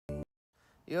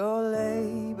Your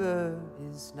labor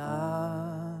is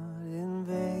not in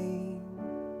vain.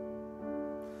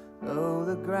 Though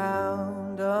the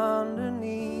ground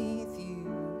underneath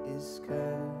you is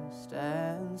cursed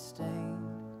and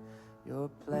stained, your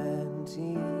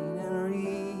planting and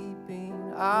reaping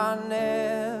are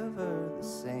never the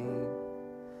same.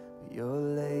 But your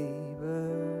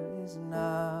labor is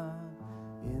not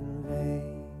in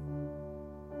vain.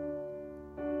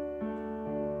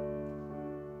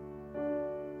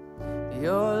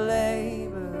 Your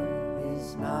labor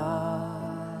is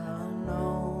not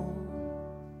unknown.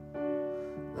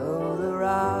 Though the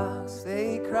rocks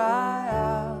they cry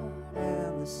out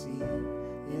and the sea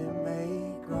it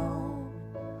may groan,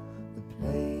 the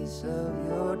place of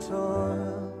your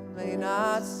toil may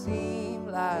not seem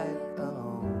like a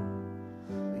home,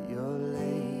 but your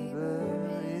labor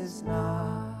is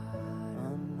not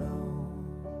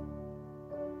unknown.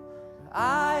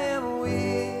 I am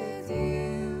with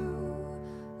you.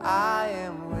 I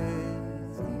am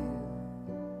with you.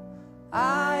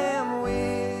 I am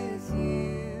with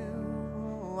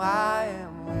you. I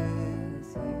am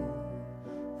with you.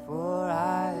 For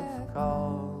I have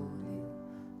called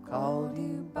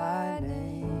you by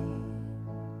name.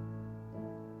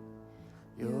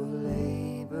 Your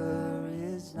labor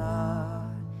is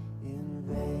not in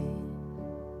vain.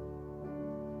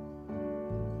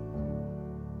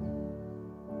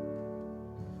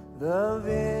 The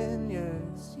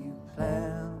vineyards you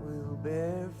plant will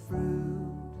bear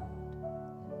fruit.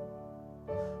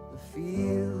 The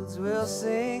fields will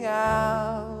sing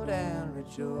out and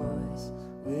rejoice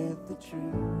with the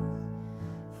truth.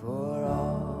 For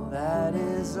all that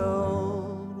is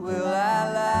old will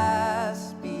at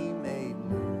last be made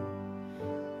new.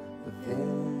 The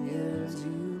vineyards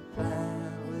you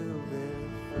plant will bear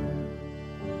fruit.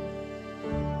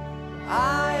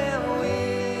 I am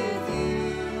with you.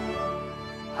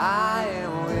 I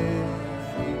am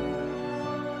with you.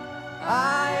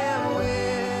 I am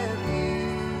with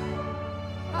you.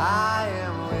 I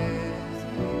am with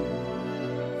you.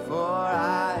 For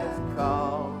I have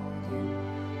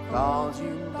called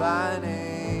you by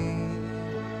name.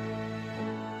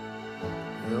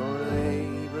 Your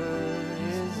labor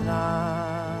is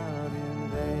not in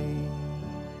vain.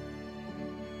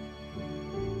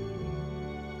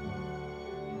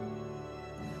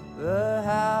 The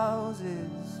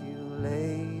houses you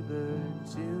labored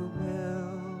to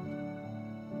build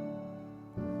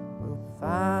will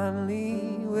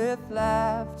finally with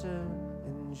laughter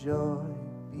and joy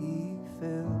be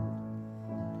filled.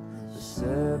 The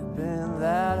serpent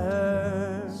that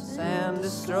hurts and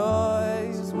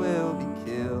destroys will be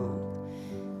killed,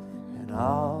 and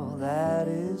all that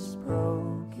is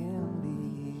broken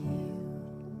be healed.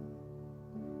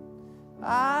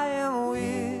 I am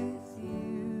with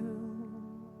you.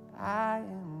 I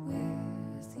am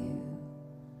with you.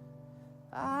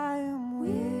 I am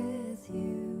with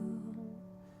you.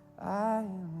 I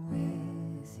am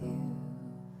with you.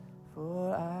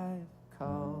 For I've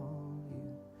called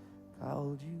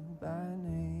you by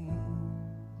name.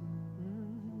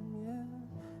 Yeah.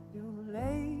 Your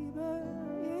labor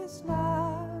is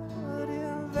not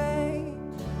in vain.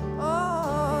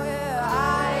 Oh yeah,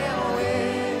 I am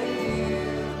with you.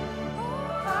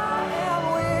 I am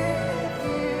with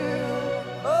you.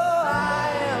 Oh, I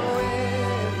am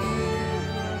with you.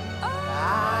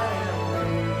 I am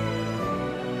with you.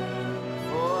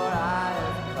 For I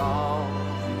have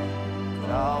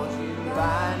called you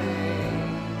by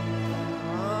name.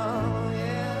 Oh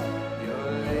yeah, your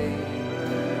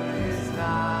labor is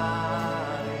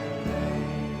not in vain.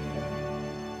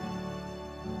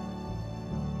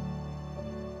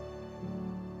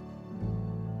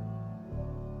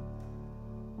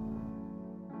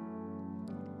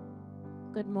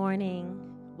 Good morning.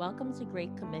 Welcome to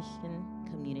Great Commission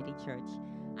Community Church.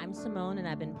 I'm Simone, and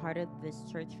I've been part of this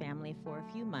church family for a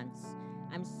few months.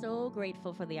 I'm so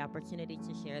grateful for the opportunity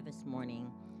to share this morning.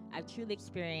 I've truly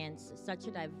experienced such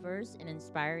a diverse and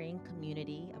inspiring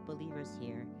community of believers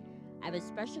here. I've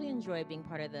especially enjoyed being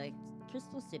part of the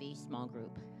Crystal City small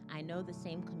group. I know the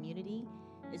same community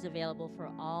is available for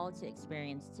all to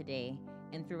experience today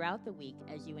and throughout the week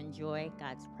as you enjoy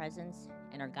God's presence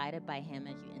and are guided by Him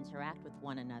as you interact with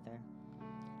one another.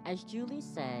 As Julie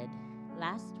said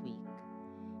last week,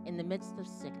 in the midst of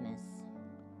sickness,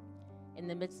 in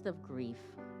the midst of grief,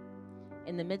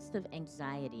 in the midst of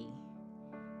anxiety,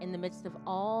 in the midst of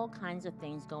all kinds of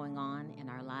things going on in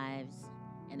our lives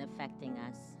and affecting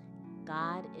us,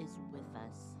 God is with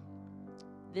us.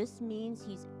 This means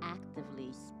He's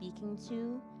actively speaking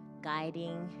to,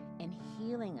 guiding, and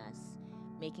healing us,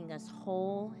 making us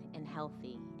whole and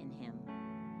healthy in Him.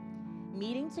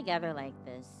 Meeting together like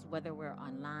this, whether we're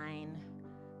online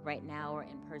right now or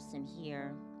in person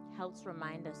here, helps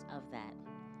remind us of that.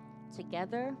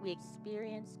 Together, we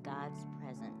experience God's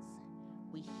presence.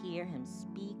 We hear Him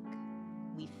speak,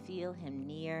 we feel Him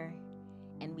near,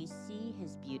 and we see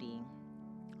His beauty.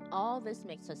 All this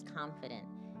makes us confident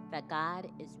that God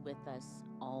is with us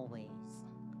always.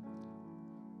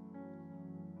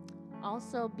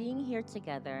 Also, being here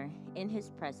together in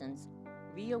His presence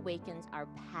reawakens our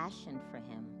passion for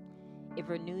Him. It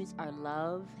renews our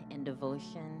love and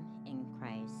devotion in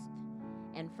Christ.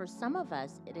 And for some of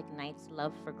us, it ignites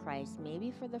love for Christ,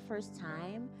 maybe for the first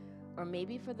time, or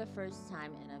maybe for the first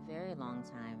time in a very long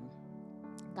time.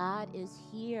 God is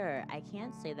here. I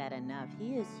can't say that enough.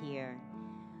 He is here.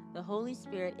 The Holy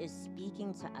Spirit is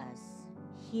speaking to us,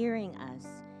 hearing us,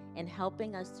 and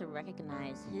helping us to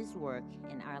recognize His work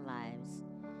in our lives.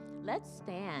 Let's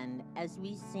stand as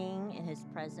we sing in His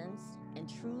presence and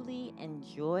truly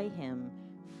enjoy Him,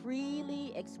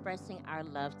 freely expressing our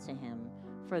love to Him.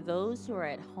 For those who are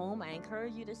at home, I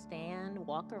encourage you to stand,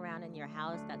 walk around in your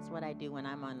house. That's what I do when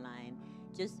I'm online.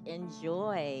 Just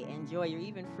enjoy. You're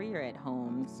even freer at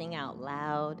home. Sing out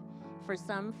loud. For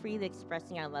some, freely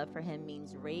expressing our love for Him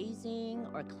means raising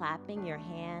or clapping your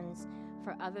hands.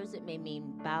 For others, it may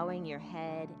mean bowing your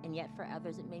head, and yet for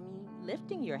others, it may mean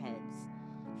lifting your heads,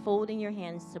 folding your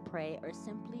hands to pray, or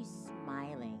simply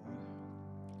smiling.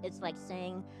 It's like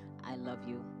saying, I love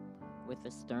you, with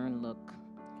a stern look,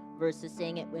 versus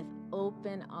saying it with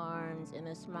open arms and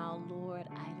a smile, Lord,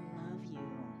 I love you.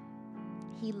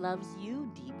 He loves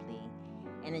you deeply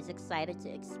and is excited to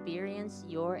experience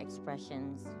your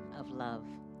expressions of love.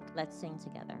 Let's sing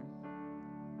together.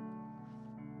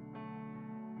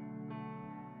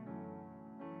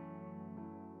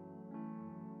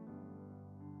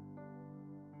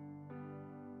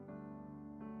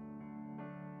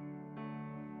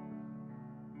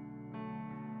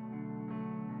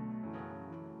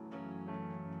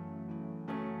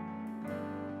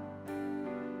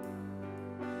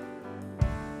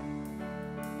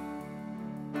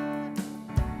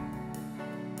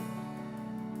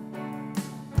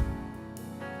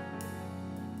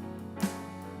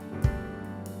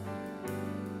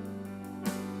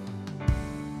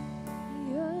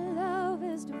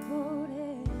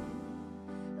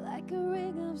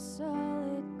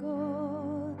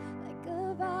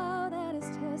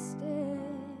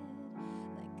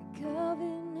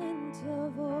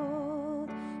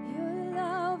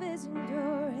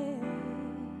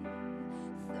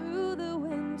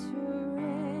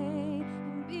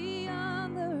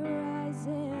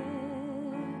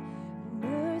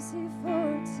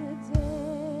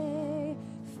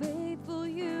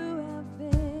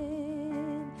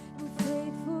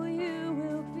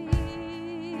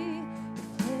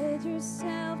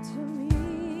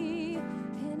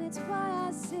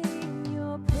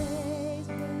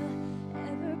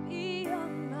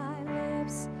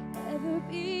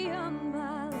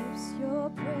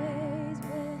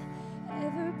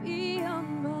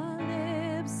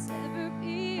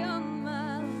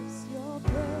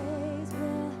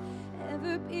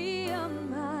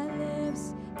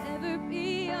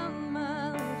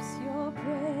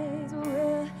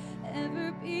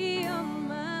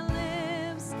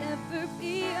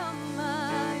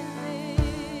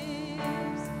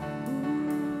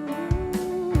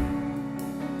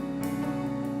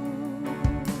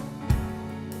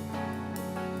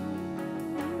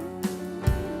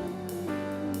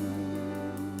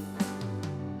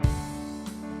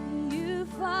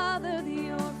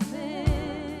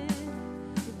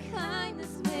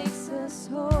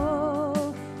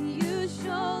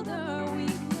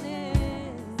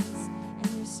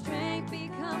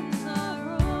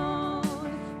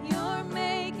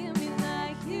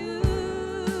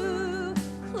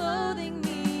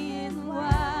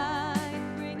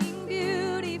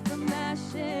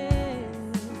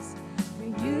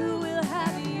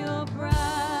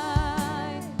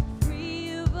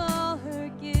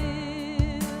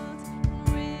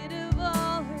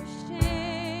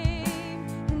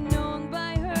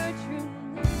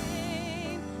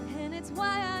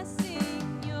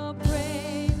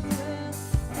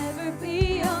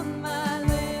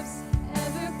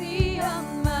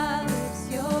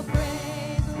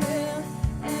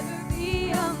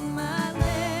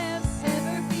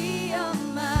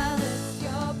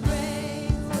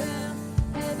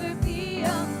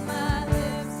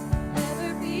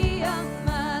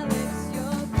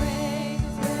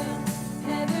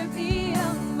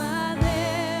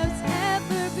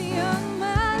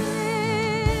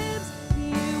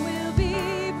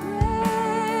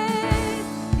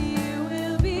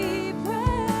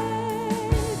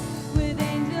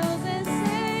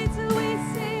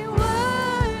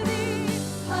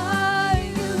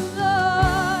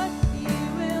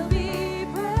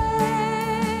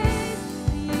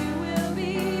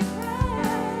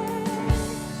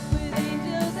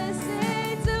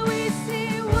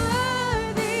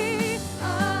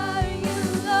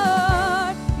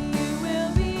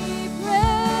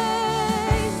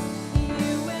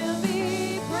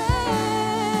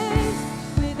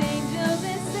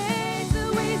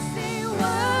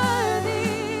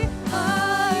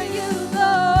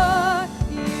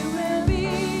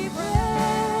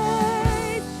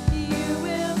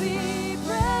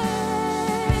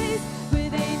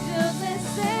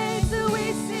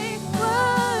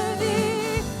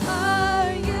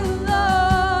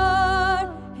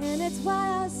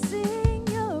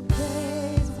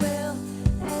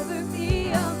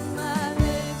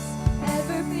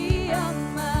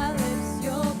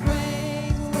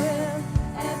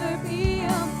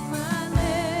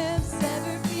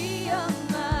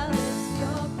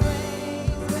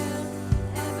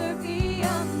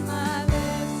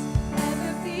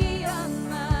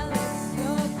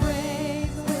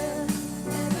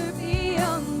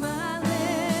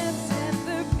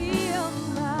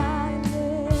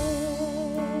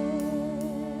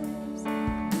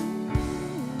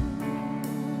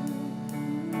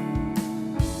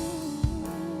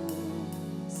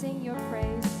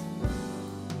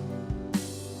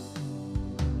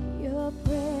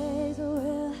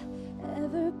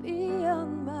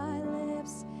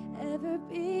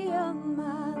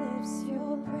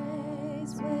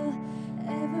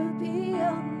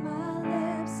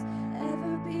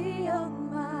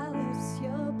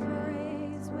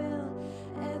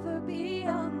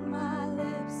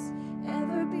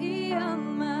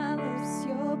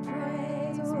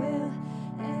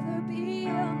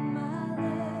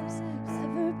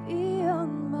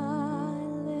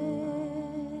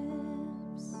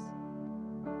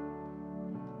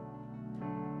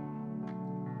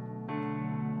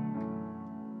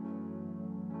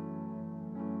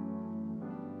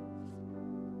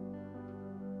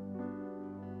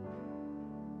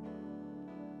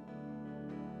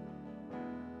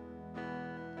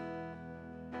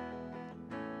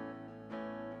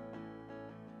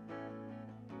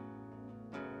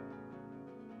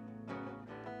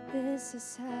 This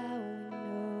is how we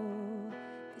know,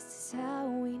 this is how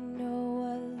we know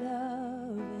what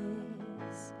love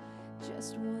is.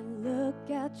 Just one look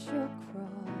at your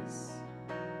cross.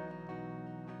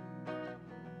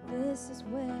 This is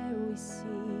where we see,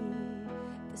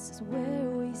 this is where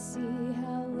we see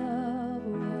how love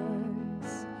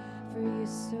works. For you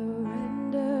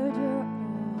surrendered your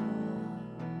all.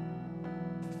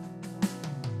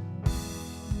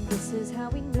 This is how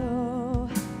we know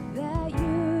that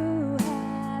you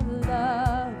have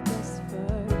loved us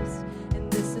first.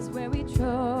 And this is where we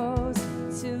chose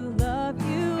to love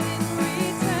you in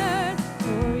return.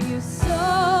 For you so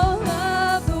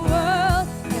loved the world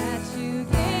that you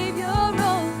gave your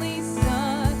only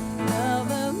Son.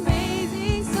 Love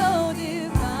amazing, so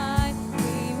divine.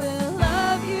 We will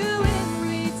love you in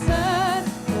return.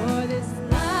 For this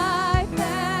life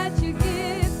that you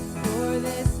give, for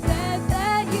this death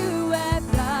that you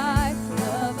have died.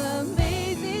 Love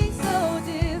amazing, so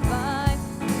divine.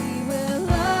 We will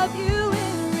love you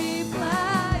in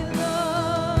reply, Lord.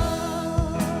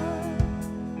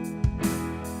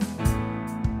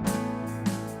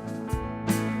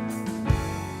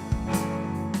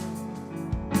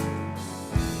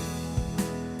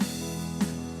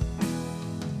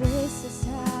 This is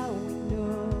how we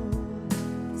know,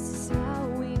 this is how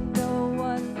we know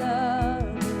what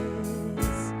love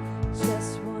is.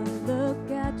 Just one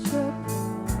look at your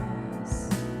cross.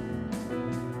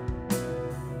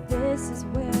 This is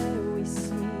where we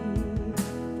see,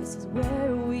 this is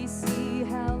where we see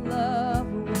how love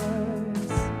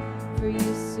works. For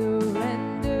you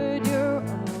surrendered your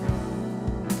all.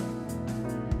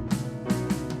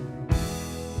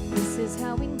 This is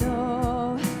how we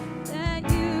know that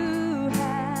you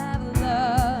have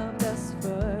loved us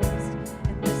first.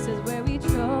 And this is where we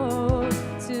chose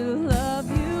to love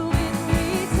you in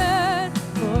return.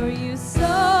 For you so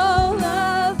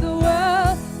loved the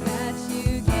world that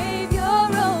you gave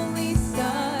your only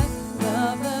Son.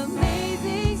 Love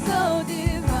amazing, so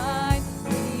divine.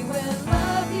 We will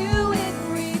love you in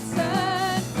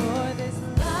return. For this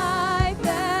life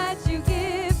that you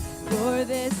give, for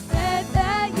this death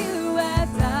that you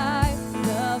have died.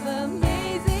 Love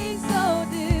amazing, so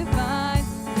divine.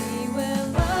 We will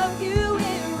love you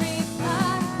in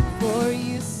reply. For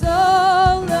you so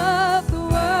loved the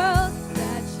world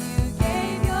that you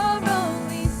gave your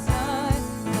only Son.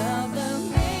 Love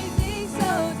amazing,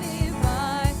 so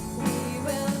divine. We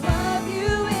will love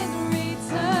you in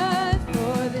return.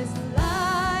 For this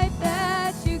life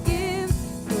that you give,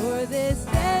 for this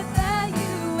death that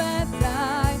you have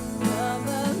died. Love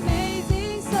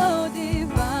amazing, so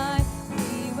divine.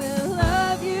 We will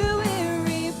love you in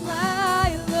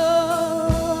reply,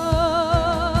 Lord.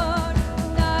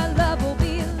 And our love will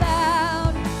be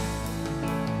loud,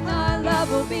 and our love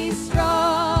will be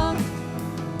strong,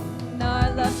 and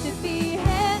our love should be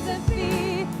hands and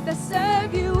feet that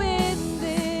serve you in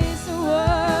this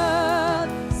world.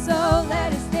 So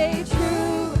let it stay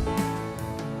true,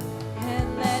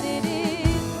 and let it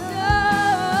endure,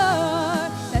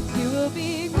 that you will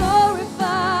be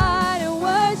glorified and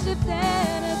worshipped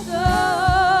and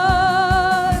adored.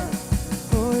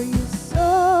 For you so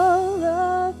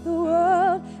loved the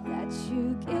world that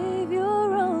you gave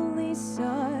your only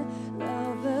Son.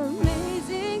 Love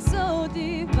amazing, so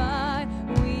divine.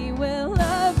 We will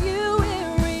love you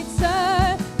in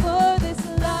return. For this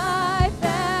life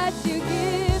that you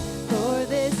give, for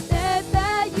this death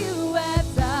that you have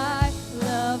died.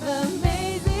 Love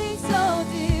amazing, so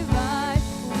divine.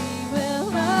 We will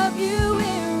love you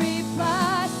in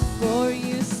reply. For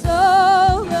you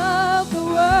so loved the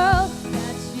world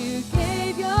that you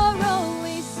gave your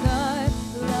only Son.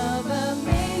 Love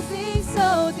amazing,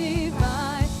 so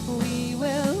divine. We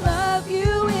will love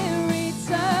you in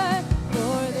return.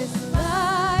 For this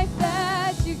life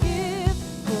that you give,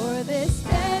 for this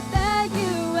death that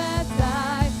you have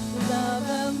died. Love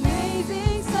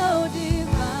amazing, so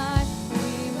divine.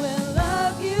 We will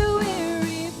love you in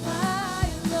reply,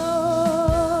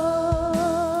 Lord.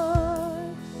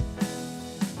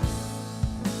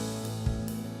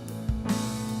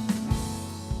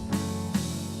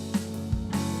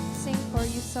 Sing, for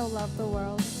you so love the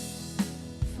world.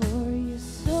 For you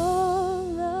so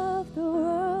loved the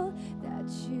world that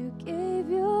you gave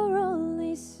your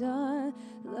only Son.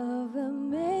 Love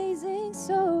amazing,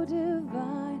 so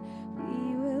divine.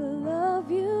 We will love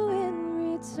you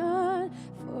in return.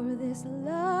 For this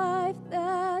life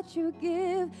that you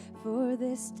give, for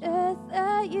this death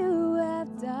that you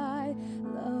have died.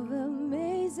 Love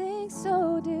amazing,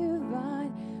 so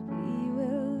divine. We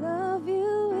will love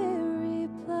you in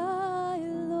reply.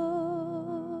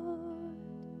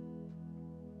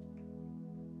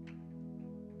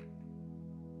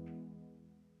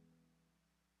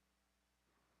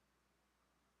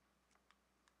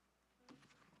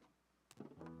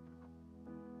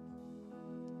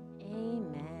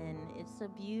 a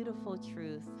beautiful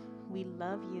truth. We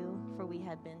love you, for we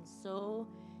have been so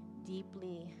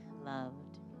deeply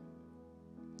loved.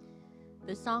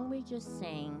 The song we just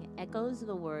sang echoes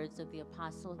the words of the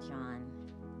Apostle John,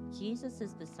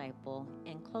 Jesus' disciple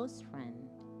and close friend.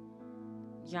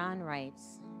 John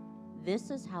writes, "This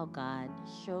is how God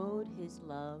showed his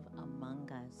love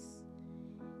among us.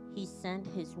 He sent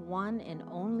his one and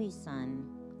only Son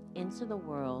into the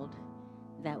world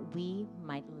that we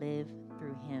might live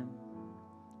through him.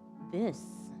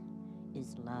 This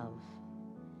is love.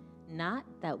 Not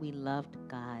that we loved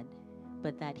God,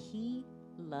 but that he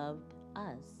loved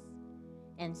us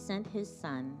and sent his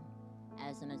Son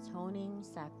as an atoning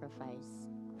sacrifice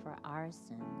for our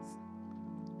sins."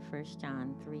 1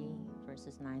 John 3,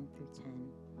 verses 9 through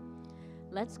 10.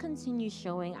 Let's continue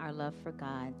showing our love for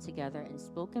God together in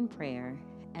spoken prayer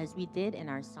as we did in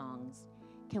our songs.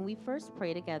 Can we first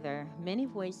pray together, many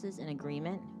voices in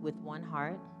agreement with one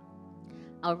heart?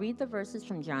 I'll read the verses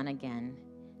from John again.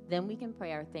 Then we can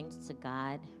pray our thanks to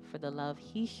God for the love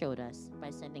he showed us by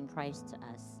sending Christ to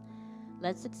us.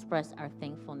 Let's express our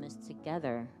thankfulness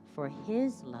together for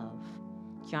his love.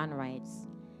 John writes,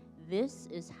 "This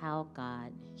is how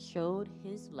God showed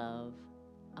his love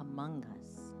among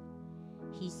us.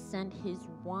 He sent his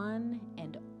one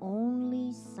and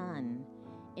only Son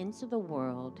into the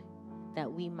world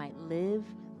that we might live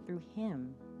through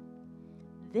him.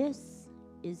 This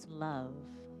is love.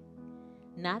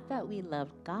 Not that we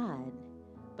loved God,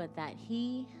 but that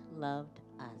he loved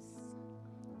us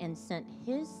and sent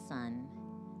his Son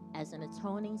as an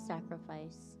atoning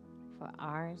sacrifice for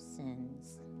our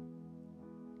sins."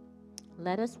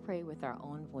 Let us pray with our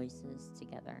own voices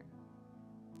together.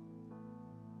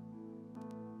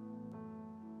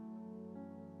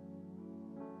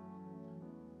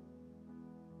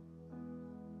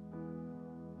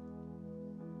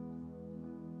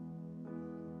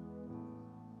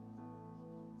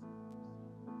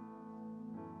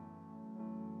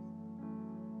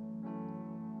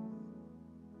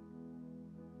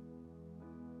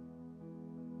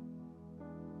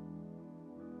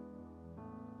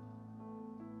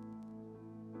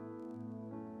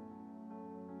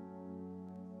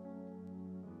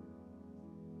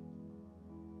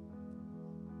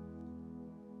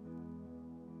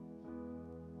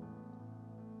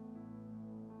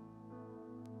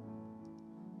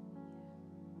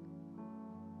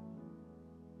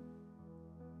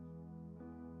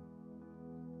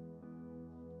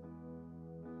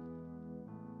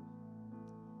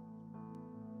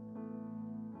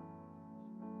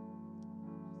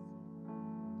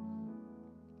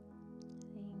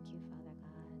 Thank you, Father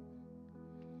God.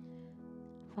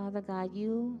 Father God,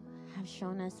 you have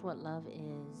shown us what love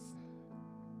is.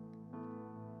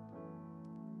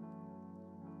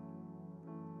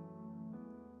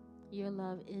 Your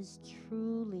love is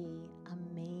truly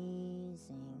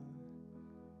amazing.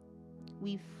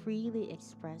 We freely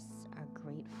express our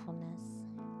gratefulness,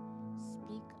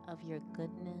 speak of your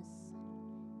goodness,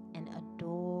 and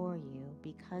adore you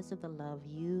because of the love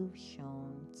you've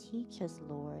shown. Teach us,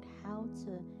 Lord, how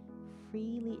to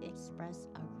freely express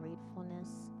our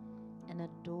gratefulness and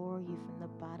adore you from the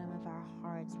bottom of our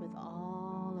hearts with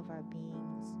all of our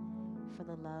beings for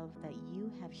the love that you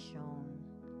have shown.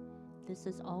 This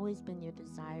has always been your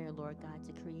desire, Lord God,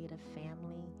 to create a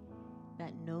family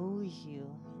that knows you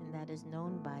and that is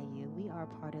known by you. We are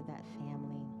part of that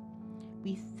family.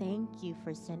 We thank you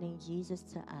for sending Jesus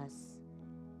to us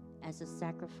as a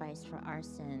sacrifice for our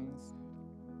sins.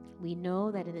 We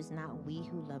know that it is not we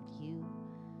who loved you,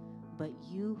 but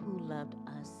you who loved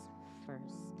us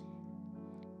first.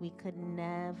 We could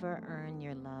never earn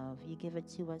your love. You give it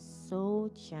to us so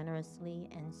generously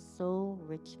and so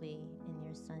richly in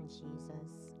your Son,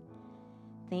 Jesus.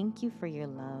 Thank you for your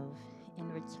love. In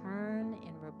return,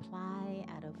 in reply,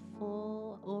 out of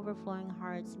full, overflowing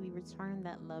hearts, we return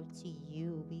that love to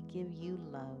you. We give you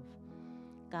love.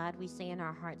 God, we say in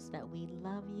our hearts that we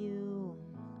love you,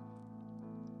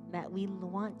 that we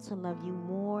want to love you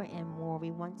more and more.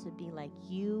 We want to be like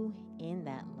you in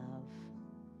that love.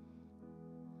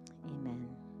 Amen.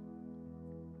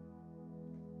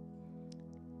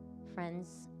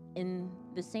 Friends, in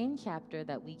the same chapter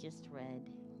that we just read,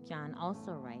 John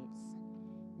also writes,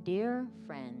 "Dear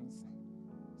friends,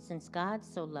 since God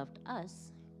so loved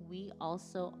us, we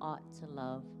also ought to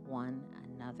love one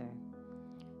another.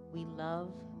 We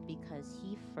love because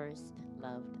he first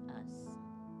loved us.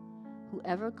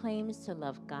 Whoever claims to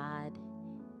love God,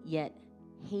 yet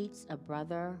hates a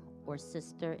brother or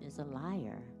sister is a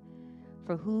liar.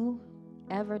 For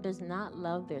whoever does not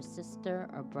love their sister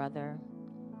or brother,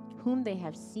 whom they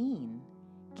have seen,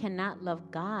 cannot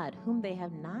love God, whom they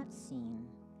have not seen.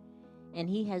 And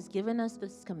he has given us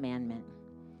this commandment: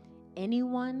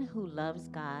 anyone who loves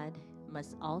God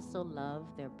must also love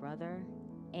their brother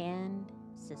and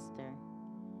sister.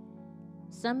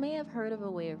 Some may have heard of a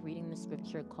way of reading the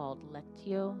scripture called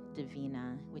Lectio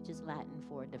Divina, which is Latin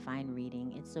for divine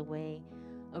reading. It's a way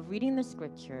of reading the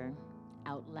scripture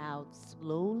out loud,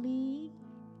 slowly,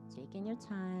 taking your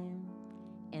time,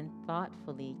 and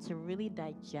thoughtfully to really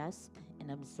digest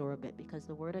and absorb it, because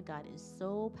the Word of God is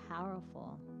so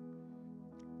powerful.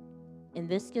 And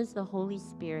this gives the Holy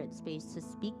Spirit space to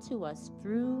speak to us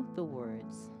through the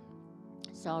words.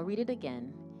 So I'll read it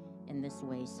again in this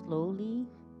way, slowly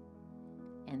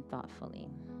and thoughtfully.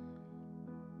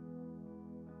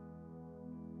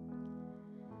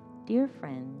 Dear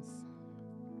friends,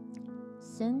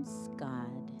 since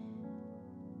God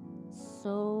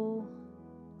so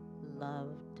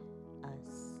loved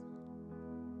us,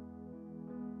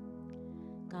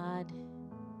 God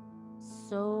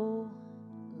so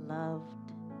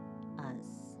loved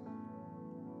us,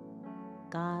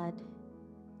 God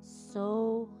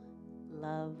so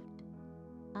loved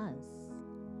us,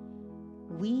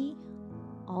 we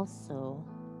also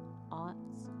ought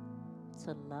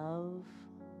to love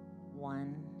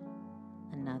one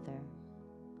another.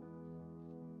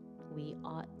 We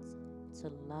ought to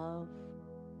love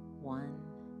one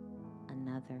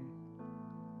another.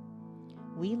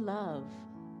 We love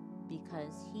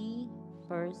because he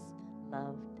first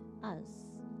loved us.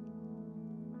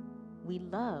 We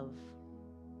love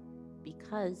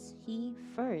because he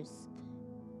first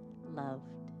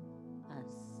loved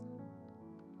us.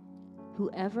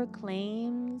 Whoever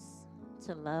claims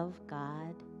to love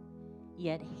God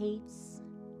yet hates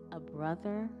a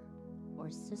brother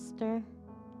or sister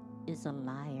is a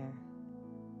liar.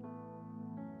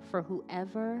 For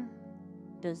whoever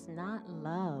does not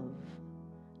love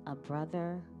a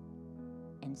brother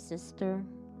and sister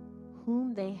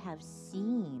whom they have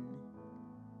seen,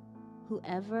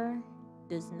 whoever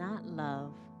does not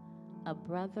love a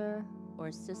brother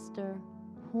or sister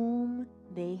whom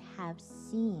they have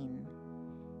seen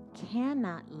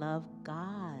cannot love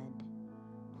God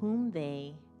whom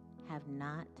they have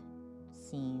not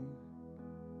seen.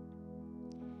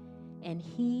 And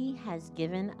he has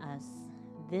given us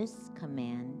this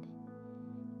command: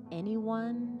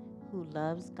 anyone who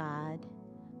loves God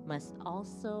must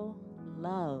also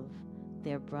love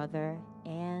their brother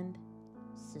and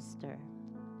sister.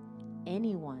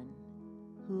 Anyone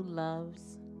who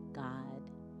loves God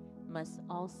must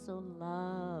also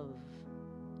love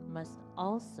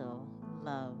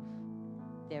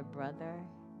their brother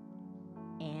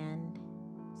and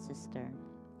sister.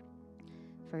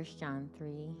 1 John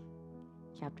 3,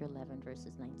 chapter 11,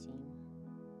 verses 19.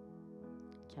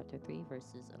 Chapter 3,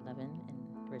 verses 11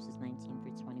 and verses 19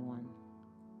 through 21.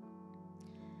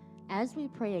 As we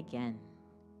pray again,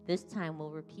 this time we'll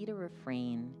repeat a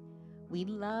refrain. We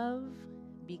love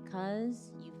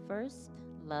because you first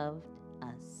loved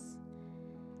us.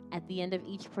 At the end of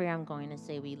each prayer, I'm going to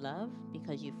say, we love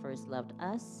because you first loved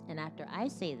us. And after I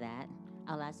say that,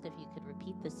 I'll ask if you could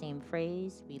repeat the same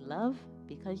phrase. We love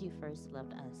because you first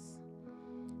loved us.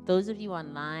 Those of you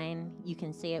online, you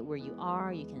can say it where you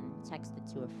are. You can text it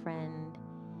to a friend.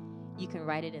 You can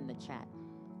write it in the chat.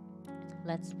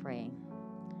 Let's pray.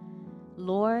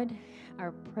 Lord,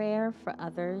 our prayer for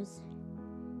others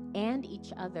and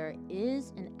each other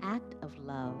is an act of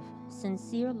love,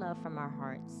 sincere love from our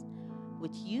hearts,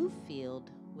 which you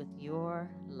filled with your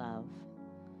love.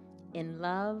 In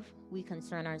love, we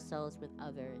concern ourselves with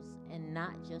others and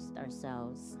not just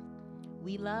ourselves.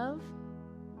 We love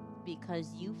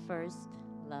because you first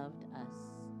loved us.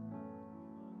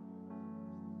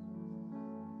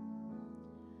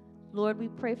 Lord, we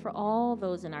pray for all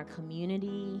those in our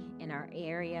community, in our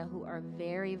area, who are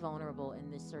very vulnerable in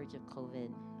this surge of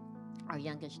COVID. Our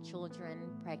youngest children,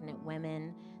 pregnant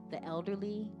women, the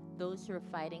elderly, those who are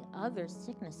fighting other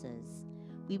sicknesses.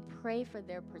 We pray for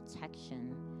their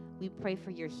protection. We pray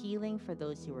for your healing for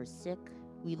those who are sick.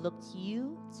 We look to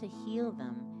you to heal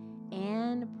them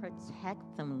and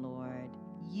protect them, Lord.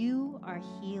 You are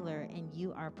healer and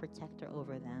you are protector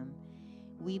over them.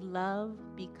 We love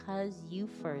because you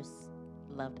first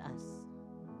loved us.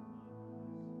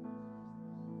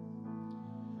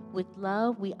 With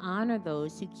love, we honor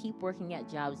those who keep working at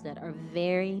jobs that are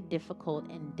very difficult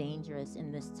and dangerous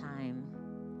in this time.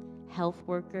 Health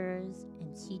workers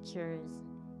and teachers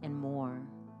and more.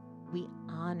 We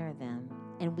honor them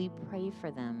and we pray for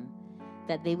them,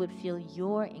 that they would feel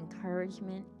your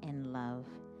encouragement and love,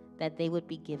 that they would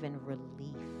be given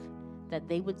relief, that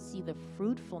they would see the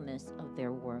fruitfulness of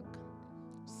their work.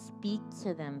 Speak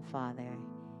to them, Father.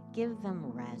 Give them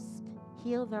rest.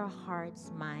 Heal their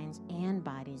hearts, minds, and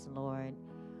bodies, Lord.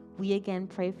 We again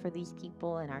pray for these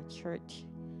people in our church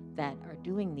that are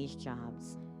doing these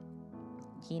jobs.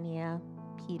 Kenia,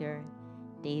 Peter,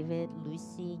 David,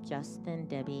 Lucy, Justin,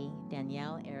 Debbie,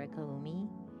 Danielle, Erica, Umi,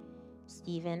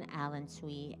 Stephen, Alan,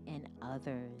 Tui, and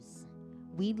others.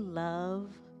 We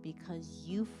love because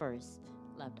you first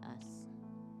loved us.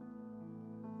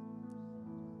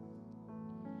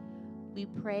 We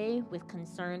pray with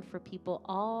concern for people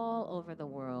all over the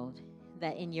world,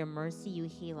 that in your mercy you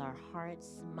heal our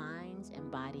hearts, minds,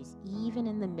 and bodies, even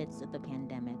in the midst of the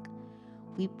pandemic.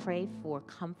 We pray for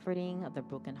comforting of the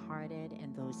brokenhearted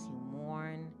and those who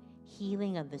mourn,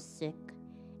 healing of the sick,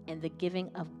 and the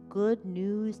giving of good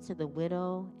news to the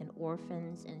widow and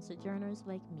orphans and sojourners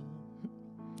like me.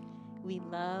 We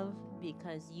love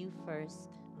because you first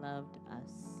loved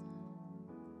us.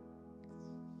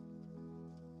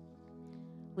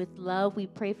 With love, we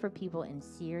pray for people in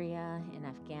Syria, in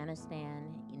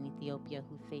Afghanistan, in Ethiopia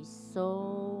who face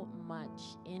so much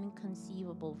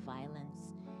inconceivable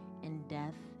violence and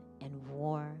death and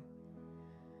war.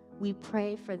 We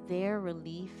pray for their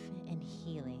relief and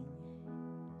healing.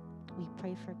 We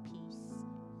pray for peace.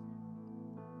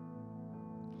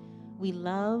 We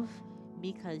love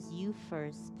because you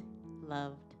first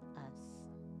loved us.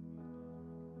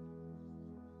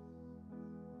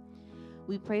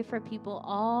 We pray for people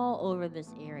all over this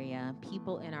area,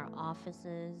 people in our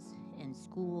offices and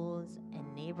schools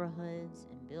and neighborhoods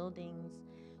and buildings,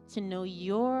 to know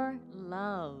your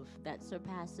love that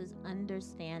surpasses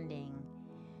understanding,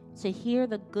 to hear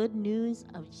the good news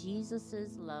of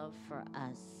Jesus' love for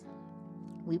us.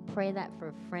 We pray that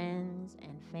for friends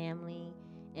and family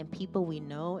and people we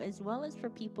know, as well as for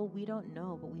people we don't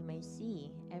know but we may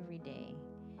see every day.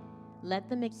 Let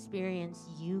them experience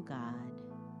you, God.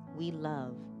 We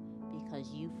love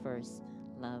because you first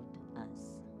loved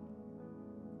us.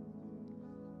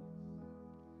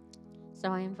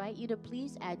 So I invite you to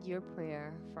please add your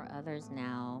prayer for others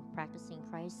now, practicing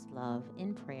Christ's love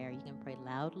in prayer. You can pray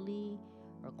loudly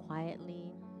or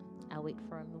quietly. I'll wait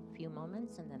for a few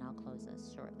moments and then I'll close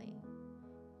us shortly.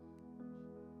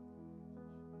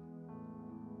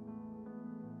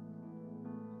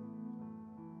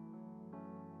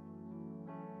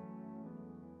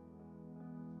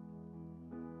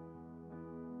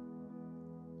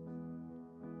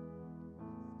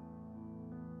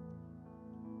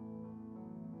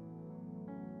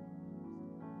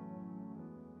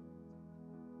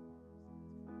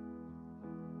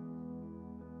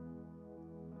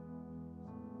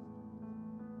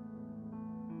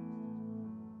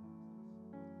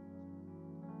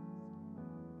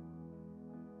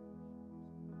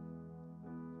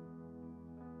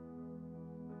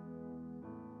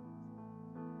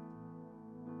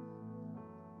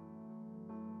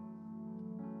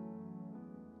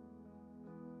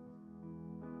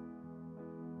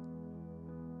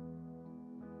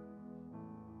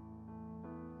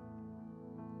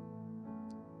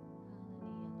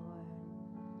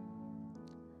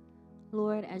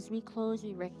 Lord, as we close,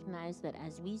 we recognize that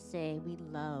as we say we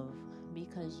love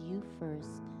because you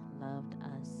first loved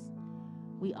us,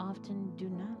 we often do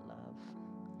not love.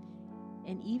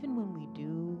 And even when we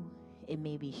do, it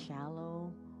may be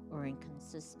shallow or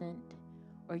inconsistent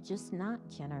or just not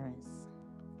generous.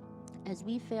 As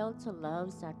we fail to love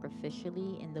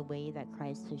sacrificially in the way that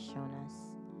Christ has shown us,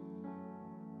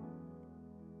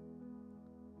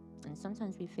 and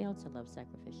sometimes we fail to love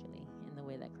sacrificially in the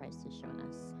way that Christ has shown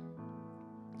us.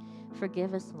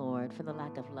 Forgive us, Lord, for the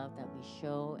lack of love that we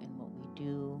show in what we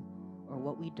do or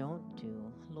what we don't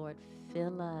do. Lord,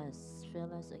 fill us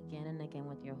again and again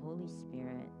with your Holy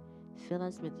Spirit. Fill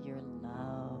us with your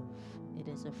love. It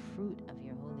is a fruit of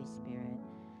your Holy Spirit.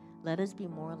 Let us be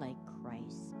more like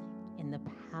Christ in the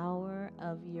power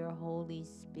of your Holy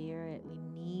Spirit. We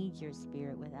need your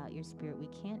Spirit. Without your Spirit, we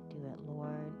can't do it,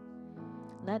 Lord.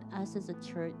 Let us as a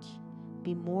church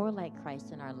be more like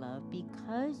Christ in our love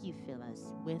because you fill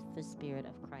us with the Spirit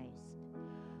of Christ.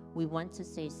 We want to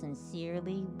say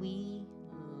sincerely, we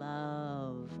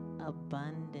love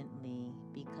abundantly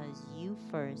because you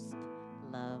first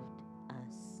loved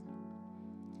us.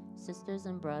 Sisters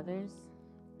and brothers,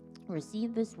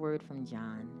 receive this word from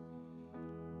John.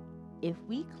 If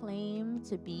we claim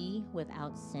to be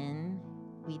without sin,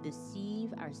 we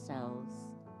deceive ourselves,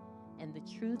 and the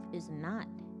truth is not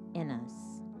in us.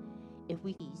 If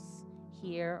we peace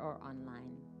here or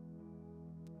online.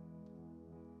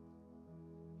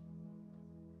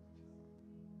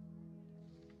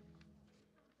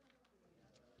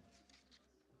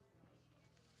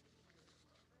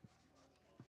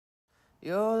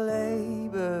 Your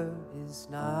labor is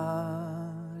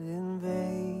not in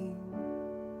vain.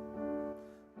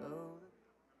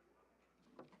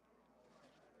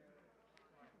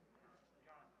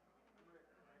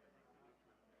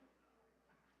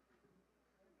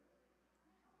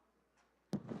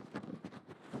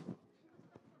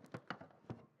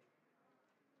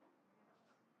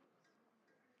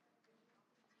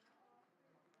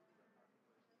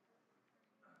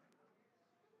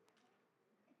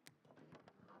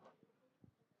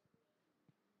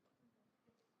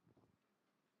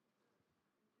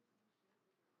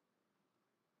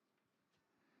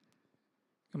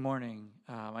 Good morning.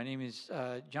 My name is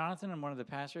Jonathan. I'm one of the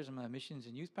pastors. I'm a missions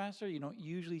and youth pastor. You don't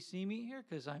usually see me here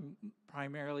because I'm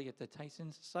primarily at the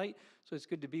Tysons site, so it's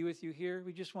good to be with you here.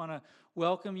 We just want to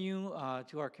welcome you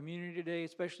to our community today,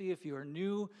 especially if you are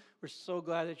new. We're so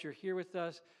glad that you're here with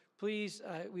us. Please,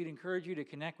 we'd encourage you to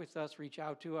connect with us, reach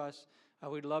out to us.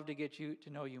 We'd love to get you to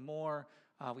know you more.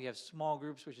 We have small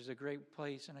groups, which is a great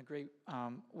place and a great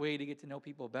way to get to know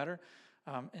people better.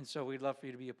 And so we'd love for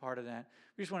you to be a part of that.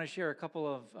 We just want to share a couple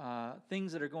of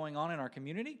things that are going on in our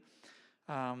community.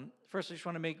 First, I just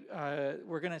want to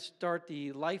we're going to start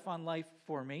the Life on Life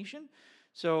formation.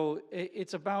 So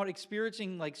it's about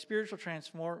experiencing like spiritual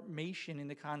transformation in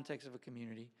the context of a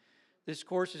community. This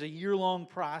course is a year-long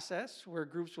process where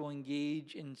groups will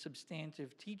engage in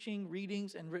substantive teaching,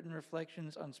 readings, and written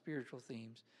reflections on spiritual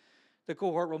themes. The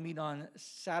cohort will meet on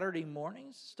Saturday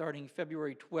mornings, starting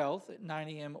February 12th at 9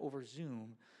 a.m. over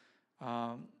Zoom.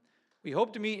 We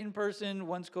hope to meet in person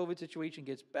once COVID situation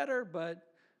gets better, but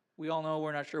we all know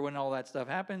we're not sure when all that stuff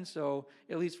happens, so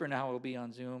at least for now, it'll be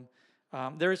on Zoom.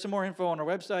 There is some more info on our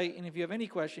website, and if you have any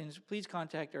questions, please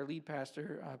contact our lead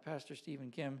pastor, Pastor Stephen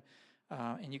Kim,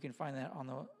 and you can find that on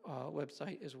the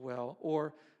website as well,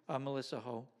 or Melissa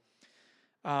Ho.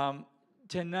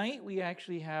 Tonight, we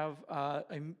actually have a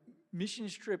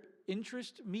missions trip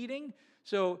interest meeting.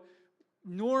 So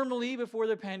normally before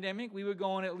the pandemic, we would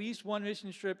go on at least one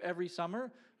missions trip every summer.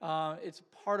 It's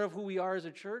part of who we are as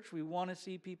a church. We want to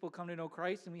see people come to know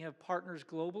Christ, and we have partners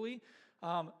globally.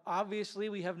 Obviously,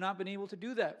 we have not been able to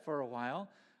do that for a while,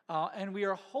 and we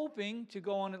are hoping to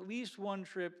go on at least one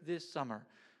trip this summer.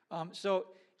 So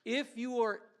if you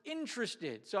are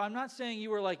interested, so I'm not saying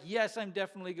you are like, yes, I'm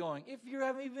definitely going. If you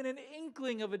have even an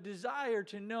inkling of a desire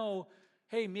to know,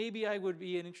 hey, maybe I would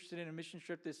be interested in a mission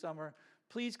trip this summer,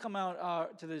 please come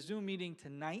out to the Zoom meeting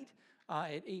tonight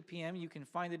at 8 p.m. You can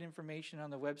find that information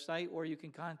on the website, or you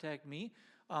can contact me.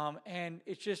 And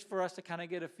it's just for us to kind of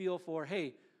get a feel for,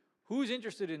 hey, who's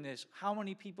interested in this? How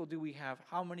many people do we have?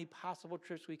 How many possible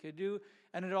trips we could do?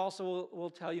 And it also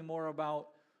will tell you more about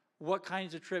what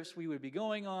kinds of trips we would be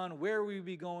going on, where we would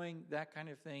be going, that kind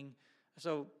of thing.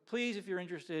 So please, if you're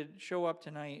interested, show up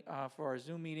tonight for our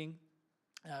Zoom meeting.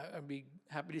 I'd be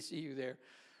happy to see you there.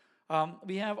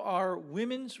 We have our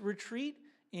women's retreat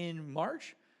in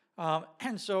March.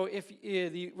 And so if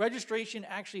the registration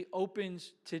actually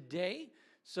opens today.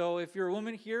 So if you're a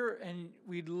woman here, and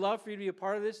we'd love for you to be a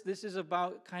part of this, this is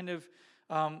about kind of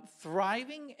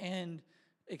thriving and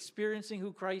experiencing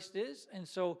who Christ is. And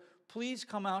so please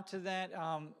come out to that.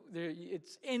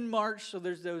 It's in March, so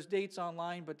there's those dates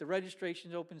online, but the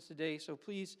registration opens today, so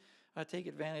please take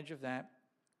advantage of that.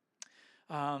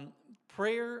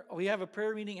 Prayer, we have a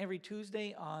prayer meeting every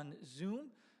Tuesday on Zoom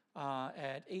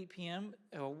at 8 p.m.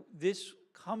 This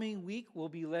coming week will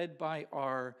be led by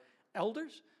our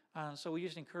elders, so we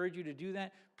just encourage you to do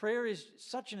that. Prayer is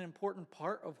such an important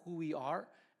part of who we are,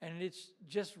 and it's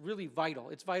just really vital.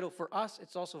 It's vital for us.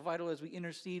 It's also vital as we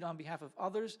intercede on behalf of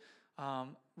others.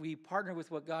 We partner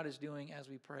with what God is doing as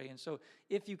we pray. And so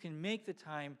if you can make the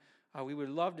time, we would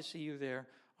love to see you there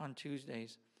on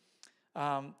Tuesdays.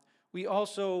 We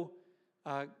also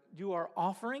do our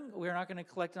offering. We're not going to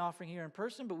collect an offering here in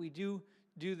person, but we do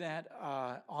that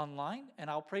online, and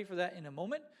I'll pray for that in a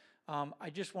moment. I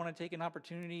just want to take an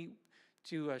opportunity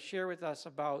to share with us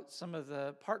about some of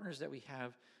the partners that we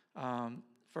have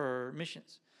for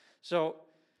missions. So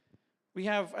we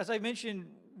have, as I mentioned,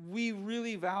 we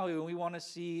really value and we want to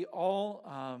see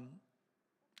all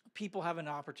people have an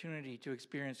opportunity to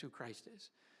experience who Christ is.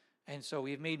 And so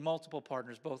we've made multiple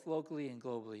partners, both locally and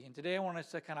globally. And today I want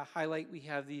us to kind of highlight, we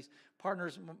have these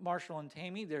partners, Marshall and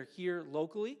Tammy. They're here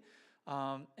locally,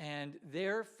 and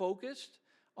they're focused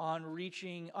on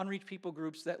reaching unreached people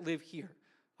groups that live here.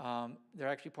 They're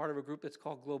actually part of a group that's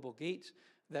called Global Gates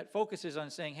that focuses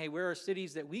on saying, hey, where are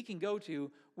cities that we can go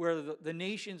to where the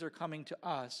nations are coming to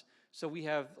us, so we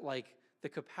have like the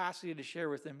capacity to share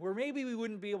with them, where maybe we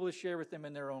wouldn't be able to share with them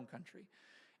in their own country.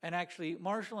 And actually,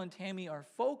 Marshall and Tammy are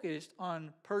focused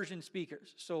on Persian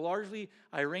speakers, so largely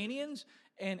Iranians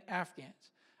and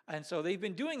Afghans. And so they've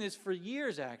been doing this for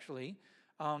years, actually.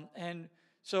 And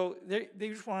so they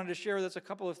just wanted to share with us a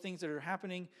couple of things that are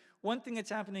happening. One thing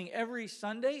that's happening every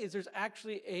Sunday is there's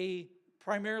actually a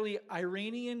primarily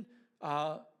Iranian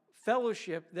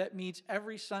fellowship that meets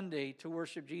every Sunday to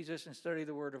worship Jesus and study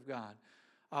the Word of God.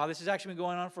 This has actually been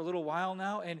going on for a little while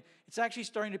now, and it's actually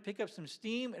starting to pick up some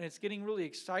steam, and it's getting really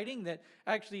exciting that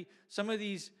actually some of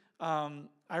these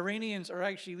Iranians are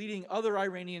actually leading other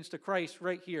Iranians to Christ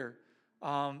right here.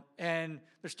 And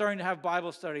they're starting to have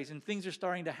Bible studies, and things are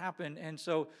starting to happen. And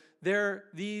so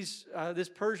this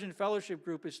Persian fellowship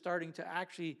group is starting to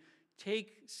actually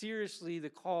take seriously the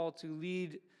call to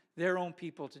lead their own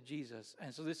people to Jesus.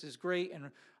 And so this is great, and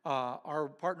our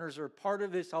partners are part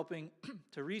of this, helping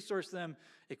to resource them,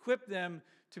 equip them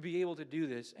to be able to do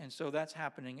this. And so that's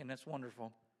happening, and that's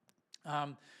wonderful.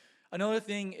 Another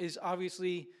thing is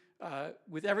obviously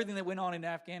with everything that went on in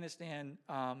Afghanistan,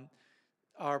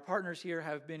 our partners here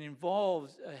have been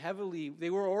involved heavily. They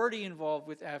were already involved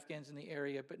with Afghans in the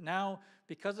area, but now,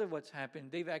 because of what's happened,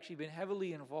 they've actually been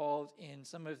heavily involved in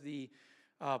some of the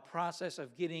process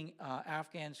of getting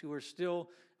Afghans who are still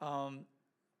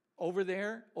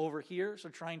over here, so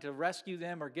trying to rescue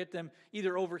them or get them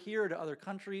either over here or to other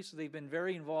countries. So they've been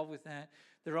very involved with that.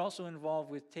 They're also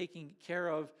involved with taking care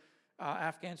of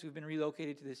Afghans who've been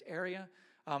relocated to this area.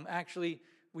 Actually,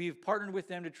 we've partnered with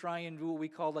them to try and do what we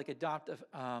call like adopt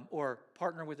or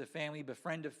partner with a family,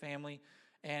 befriend a family.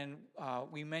 And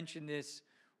we mentioned this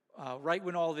right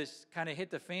when all this kind of hit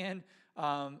the fan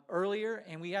earlier.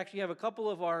 And we actually have a couple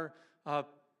of our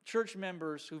church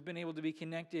members who've been able to be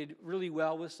connected really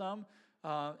well with some.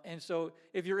 And so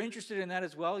if you're interested in that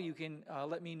as well, you can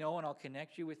let me know and I'll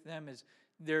connect you with them, as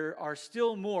there are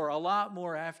still a lot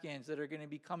more Afghans that are going to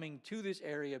be coming to this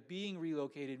area, being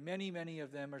relocated. Many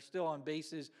of them are still on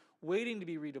bases waiting to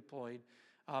be redeployed.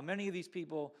 Many of these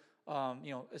people,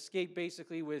 escape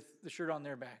basically with the shirt on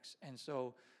their backs. And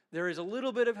so there is a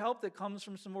little bit of help that comes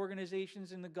from some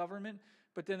organizations in the government,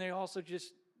 but then they also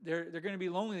they're going to be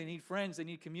lonely. They need friends. They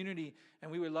need community.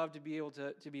 And we would love to be able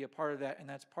to be a part of that. And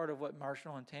that's part of what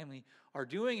Marshall and Tammy are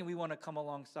doing. And we want to come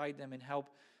alongside them and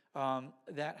help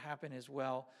that happen as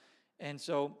well. And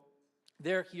so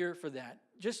they're here for that.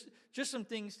 Just some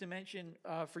things to mention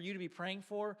for you to be praying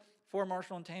for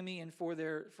Marshall and Tammy and for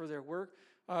their work.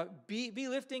 Be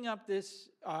lifting up this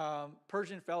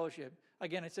Persian fellowship.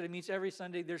 Again, I said it meets every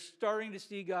Sunday. They're starting to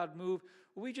see God move.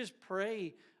 We just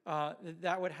pray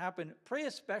that would happen. Pray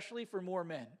especially for more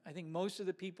men. I think most of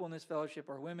the people in this fellowship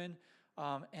are women.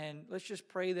 And let's just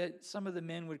pray that some of the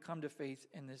men would come to faith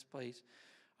in this place.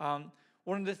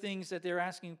 One of the things that they're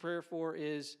asking prayer for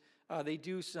is they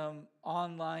do some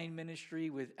online ministry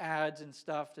with ads and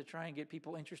stuff to try and get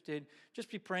people interested.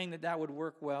 Just be praying that would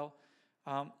work well.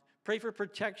 Pray for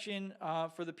protection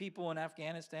for the people in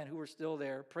Afghanistan who are still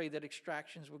there. Pray that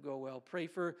extractions would go well. Pray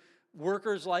for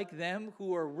workers like them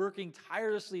who are working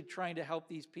tirelessly trying to help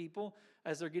these people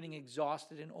as they're getting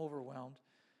exhausted and overwhelmed.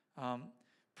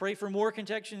 Pray for more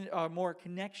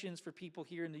connections for people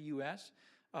here in the U.S.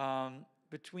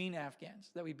 Between Afghans,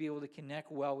 that we'd be able to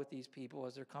connect well with these people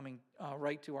as they're coming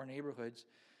right to our neighborhoods.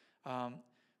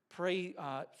 Pray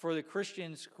for the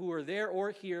Christians who are there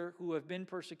or here who have been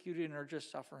persecuted and are just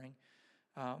suffering.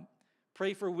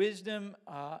 Pray for wisdom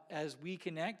as we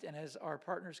connect and as our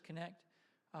partners connect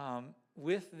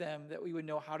with them, that we would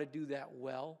know how to do that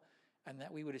well and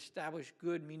that we would establish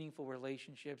good, meaningful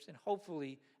relationships and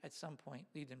hopefully at some point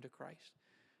lead them to Christ.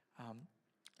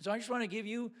 So I just want to give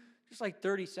you just like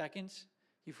 30 seconds.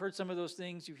 You've heard some of those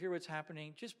things. You hear what's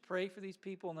happening. Just pray for these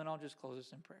people, and then I'll just close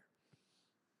us in prayer.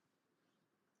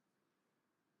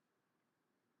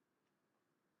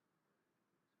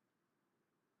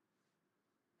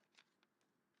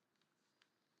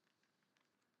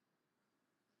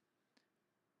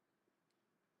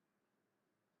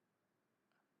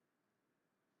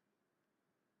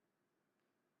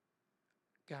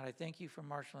 God, I thank you for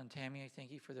Marshall and Tammy. I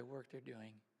thank you for the work they're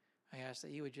doing. I ask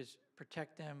that you would just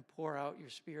protect them, pour out your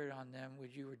Spirit on them.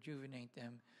 Would you rejuvenate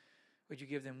them? Would you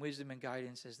give them wisdom and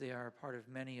guidance as they are a part of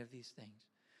many of these things?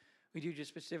 We do just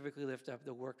specifically lift up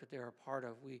the work that they are a part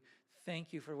of. We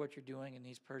thank you for what you're doing in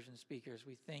these Persian speakers.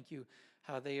 We thank you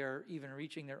how they are even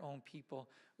reaching their own people.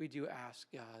 We do ask,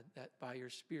 God, that by your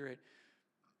Spirit,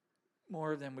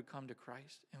 more of them would come to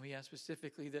Christ. And we ask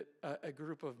specifically that a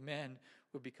group of men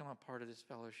would become a part of this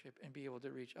fellowship and be able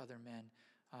to reach other men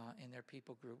in their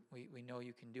people group. We know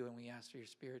you can do, and we ask for your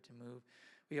Spirit to move.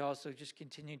 We also just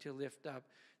continue to lift up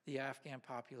the Afghan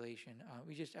population.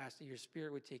 We just ask that your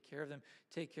Spirit would take care of them,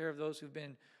 take care of those who've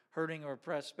been hurting or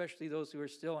oppressed, especially those who are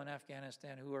still in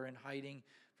Afghanistan, who are in hiding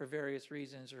for various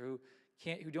reasons, or who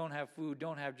don't have food,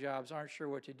 don't have jobs, aren't sure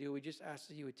what to do. We just ask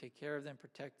that you would take care of them,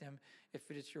 protect them. If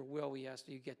it is your will, we ask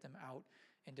that you get them out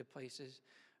into places.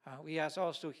 We ask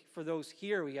also for those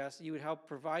here, we ask that you would help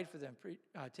provide for them,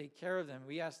 take care of them.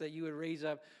 We ask that you would raise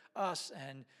up us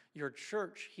and your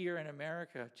church here in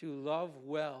America to love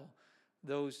well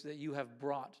those that you have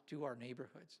brought to our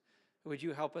neighborhoods. Would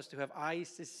you help us to have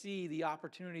eyes to see the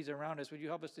opportunities around us? Would you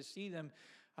help us to see them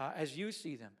as you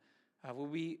see them? Will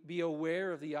we be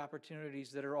aware of the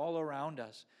opportunities that are all around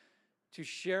us to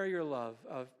share your love,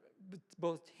 of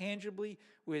both tangibly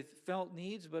with felt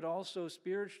needs, but also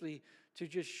spiritually to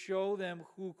just show them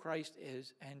who Christ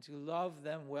is and to love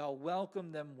them well,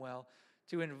 welcome them well,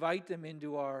 to invite them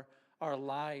into our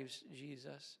lives,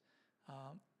 Jesus,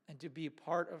 and to be a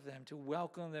part of them, to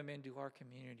welcome them into our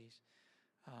communities.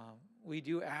 We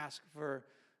do ask for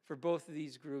both of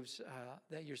these groups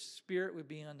that your Spirit would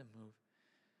be on the move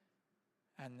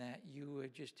and that you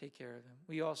would just take care of them.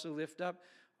 We also lift up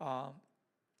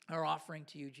our offering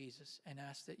to you, Jesus, and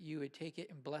ask that you would take it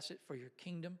and bless it for your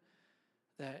kingdom,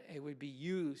 that it would be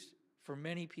used for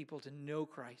many people to know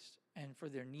Christ and for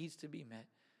their needs to be met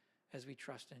as we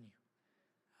trust in you.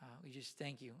 We just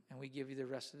thank you, and we give you the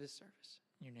rest of this service.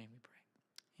 In your name we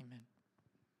pray. Amen.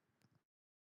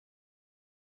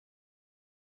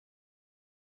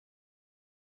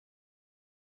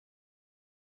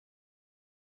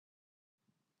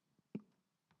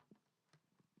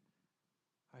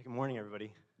 All right, good morning, everybody.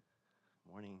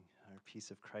 Good morning, our peace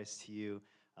of Christ to you.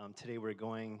 Today we're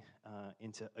going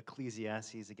into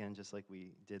Ecclesiastes again, just like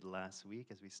we did last week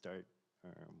as we've started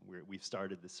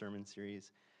the sermon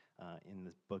series in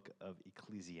the book of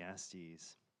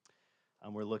Ecclesiastes.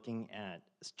 We're looking at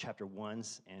chapter 1,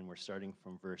 and we're starting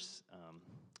from verse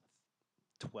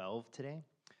 12 today.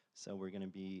 So we're going to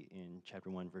be in chapter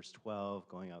 1, verse 12,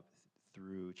 going up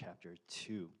through chapter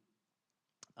 2.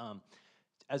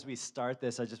 As we start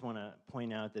this, I just want to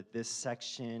point out that this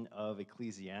section of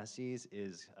Ecclesiastes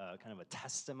is kind of a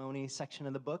testimony section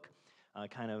of the book,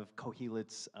 kind of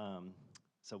Kohelet's.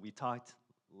 So we talked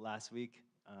last week.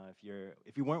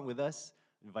 If you weren't with us,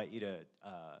 I invite you to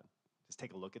just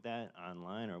take a look at that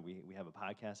online, or we have a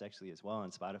podcast actually as well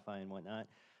on Spotify and whatnot.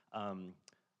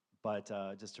 But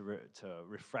just to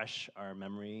refresh our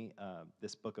memory,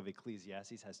 this book of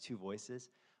Ecclesiastes has two voices.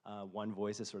 One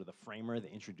voice is sort of the framer,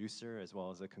 the introducer, as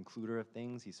well as the concluder of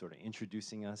things. He's sort of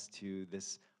introducing us to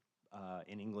this,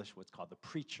 in English, what's called the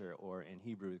preacher, or in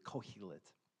Hebrew, Kohelet.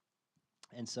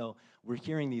 And so we're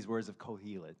hearing these words of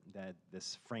Kohelet that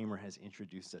this framer has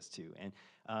introduced us to. And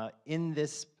in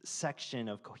this section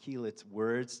of Kohelet's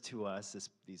words to us,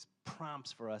 these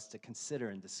prompts for us to consider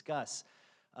and discuss,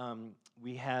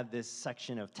 we have this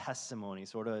section of testimony,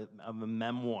 sort of a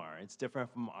memoir. It's different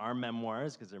from our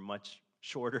memoirs because they're much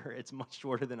shorter. It's much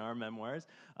shorter than our memoirs.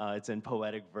 It's in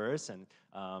poetic verse, and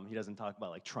he doesn't talk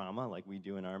about like trauma like we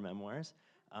do in our memoirs.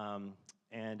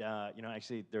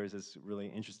 Actually, there was this really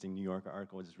interesting New Yorker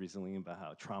article just recently about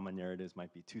how trauma narratives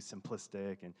might be too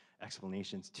simplistic and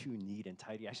explanations too neat and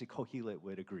tidy. Actually, Kohelet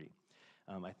would agree.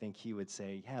 I think he would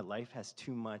say, yeah, life has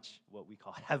too much what we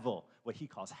call hevel, what he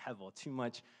calls hevel, too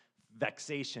much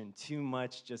vexation, too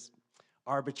much just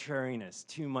arbitrariness,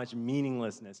 too much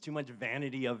meaninglessness, too much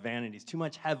vanity of vanities, too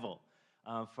much hevel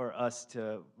for us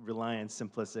to rely on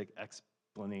simplistic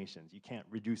explanations. You can't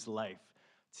reduce life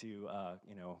to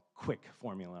quick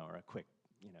formula or a quick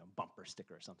bumper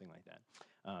sticker or something like that.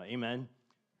 Amen?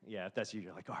 Yeah, if that's you,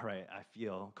 you're like, all right, I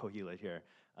feel Kohelet here.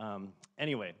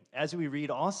 Anyway, as we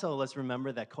read also, let's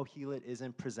remember that Kohelet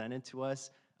isn't presented to us,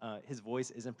 his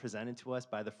voice isn't presented to us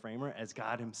by the framer as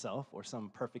God himself or some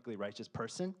perfectly righteous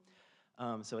person.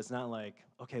 So it's not like,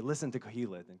 okay, listen to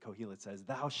Kohelet, and Kohelet says,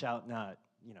 thou shalt not,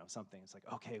 something. It's like,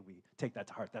 okay, we take that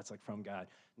to heart. That's like from God.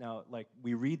 Now, like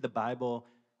we read the Bible,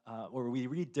 or we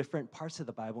read different parts of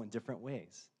the Bible in different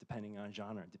ways, depending on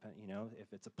genre.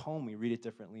 If it's a poem, we read it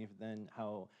differently than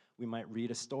how we might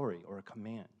read a story or a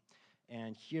command.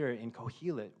 And here in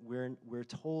Kohelet, we're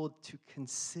told to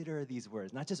consider these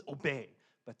words, not just obey,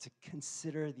 but to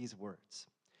consider these words.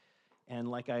 And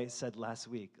like I said last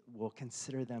week, we'll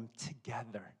consider them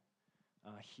together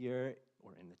here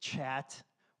or in the chat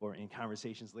or in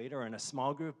conversations later or in a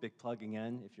small group. Big plug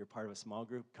again, if you're part of a small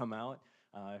group, come out.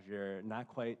 If you're not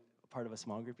quite part of a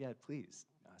small group yet, please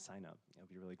sign up.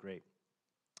 It'll be really great.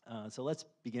 So let's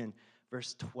begin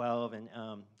verse 12. And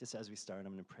just as we start,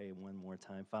 I'm going to pray one more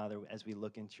time. Father, as we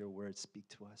look into your word, speak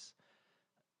to us.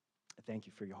 I thank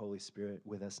you for your Holy Spirit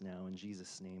with us now. In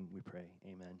Jesus' name we pray.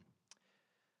 Amen.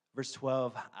 Verse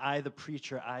 12, I, the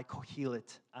preacher, I,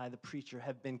 Kohelet, I, the preacher,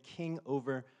 have been king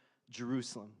over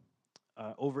Jerusalem,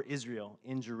 over Israel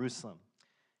in Jerusalem.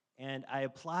 And I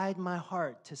applied my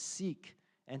heart to seek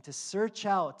and to search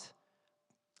out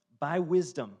by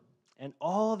wisdom and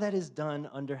all that is done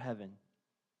under heaven.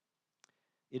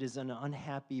 It is an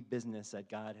unhappy business that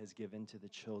God has given to the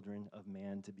children of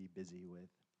man to be busy with.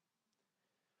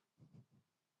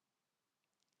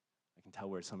 I can tell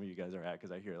where some of you guys are at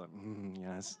because I hear like,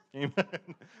 yes, amen.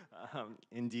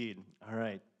 Indeed. All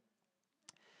right.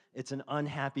 It's an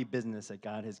unhappy business that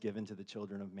God has given to the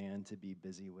children of man to be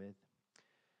busy with.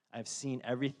 I've seen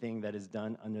everything that is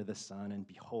done under the sun, and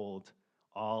behold,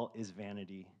 all is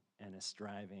vanity and a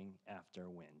striving after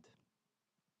wind.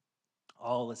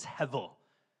 All is hevel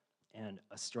and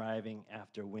a striving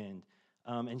after wind.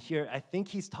 And here, I think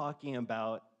he's talking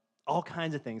about all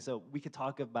kinds of things. So we could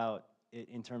talk about it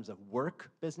in terms of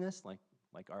work business, like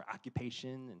our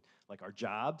occupation and like our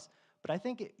jobs. But I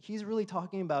think he's really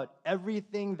talking about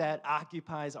everything that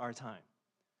occupies our time,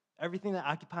 everything that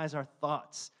occupies our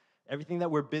thoughts, everything that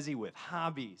we're busy with,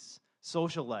 hobbies,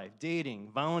 social life, dating,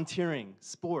 volunteering,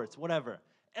 sports, whatever.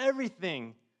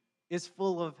 Everything is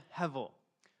full of hevel.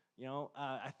 You know,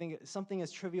 I think something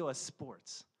as trivial as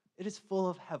sports, it is full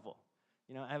of hevel.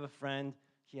 You know, I have a friend,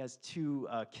 he has two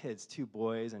kids, two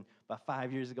boys, and about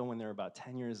 5 years ago when they were about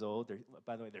 10 years old,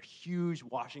 by the way, they're huge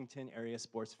Washington area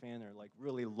sports fan. They're like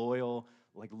really loyal,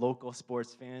 like local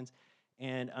sports fans.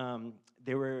 And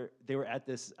they were at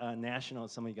this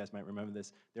Nationals, some of you guys might remember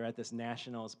this, they were at this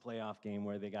Nationals playoff game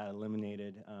where they got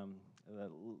eliminated, the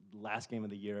last game of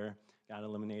the year, got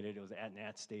eliminated. It was at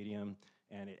Nat Stadium,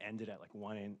 and it ended at like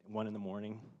 1 in the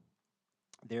morning.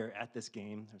 They're at this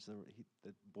game.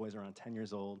 The boys are around 10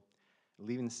 years old,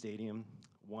 leaving the stadium,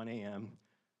 1 a.m.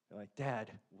 They're like, Dad,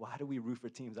 why do we root for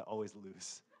teams that always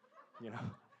lose? You know?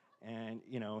 And,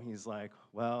 you know, he's like,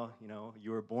 well, you know,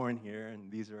 you were born here,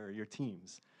 and these are your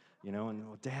teams. You know, and,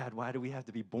 well, Dad, why do we have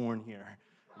to be born here?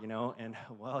 You know, and,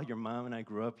 well, your mom and I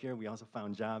grew up here. We also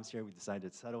found jobs here. We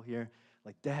decided to settle here.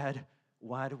 Like, Dad,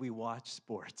 why do we watch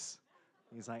sports?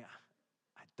 He's like,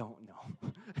 I don't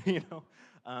know, you know?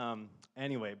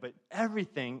 Anyway, but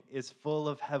everything is full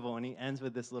of hevel, and he ends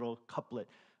with this little couplet,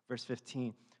 verse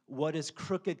 15. What is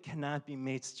crooked cannot be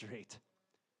made straight,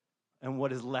 and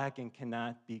what is lacking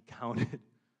cannot be counted.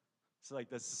 So like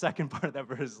the second part of that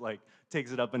verse like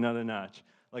takes it up another notch.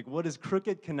 Like what is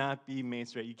crooked cannot be made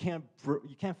straight. You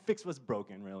can't fix what's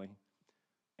broken, really.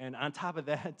 And on top of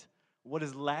that, what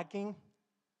is lacking,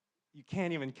 you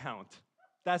can't even count.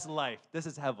 That's life. This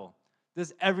is hevel. This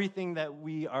is everything that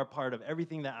we are part of,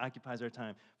 everything that occupies our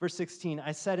time. Verse 16,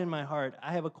 I said in my heart,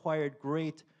 I have acquired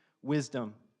great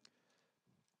wisdom,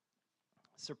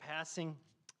 surpassing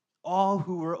all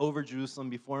who were over Jerusalem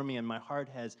before me, and my heart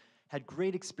has had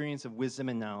great experience of wisdom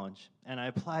and knowledge. And I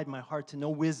applied my heart to know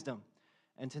wisdom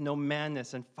and to know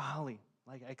madness and folly.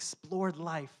 Like I explored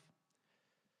life.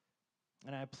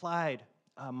 And I applied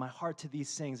my heart to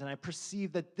these things, and I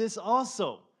perceived that this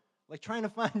also, like trying to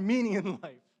find meaning in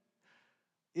life,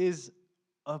 is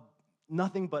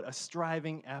nothing but a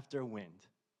striving after wind.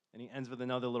 And he ends with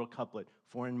another little couplet.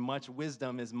 For in much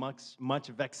wisdom is much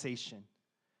vexation,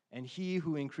 and he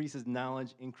who increases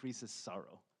knowledge increases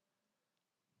sorrow.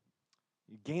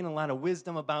 You gain a lot of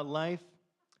wisdom about life,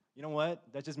 you know what?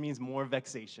 That just means more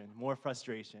vexation, more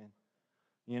frustration,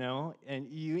 you know? And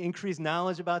you increase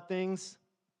knowledge about things,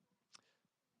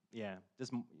 yeah,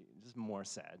 just more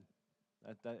sad.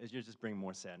 You just bring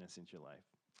more sadness into your life.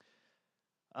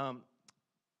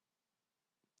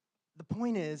 The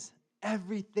point is,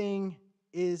 everything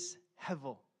is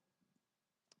hevel.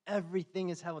 Everything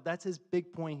is hevel. That's his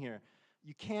big point here.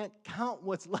 You can't count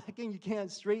what's lacking. You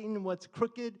can't straighten what's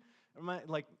crooked.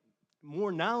 Like,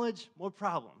 more knowledge, more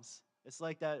problems. It's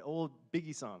like that old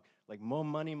Biggie song. Like, more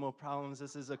money, more problems.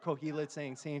 This is a Kohelet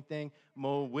saying same thing.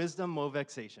 More wisdom, more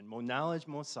vexation. More knowledge,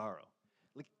 more sorrow.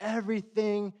 Like,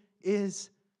 everything is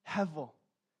hevel.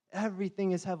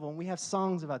 Everything is hevel. And we have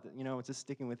songs about that. You know, it's just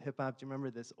sticking with hip-hop. Do you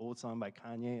remember this old song by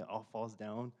Kanye, It All Falls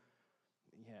Down?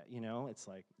 Yeah, you know, it's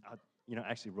like, I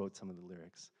actually wrote some of the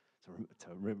lyrics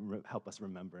to help us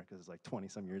remember, because it's like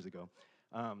 20-some years ago.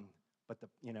 But,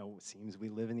 it seems we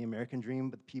live in the American dream,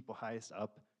 but the people highest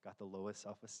up got the lowest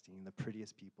self-esteem. The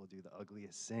prettiest people do the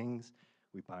ugliest things.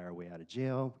 We buy our way out of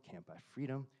jail. We can't buy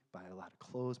freedom. Buy a lot of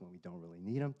clothes when we don't really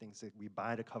need them. Things that we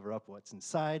buy to cover up what's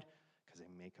inside, because they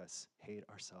make us hate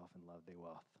ourselves and love their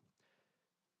wealth.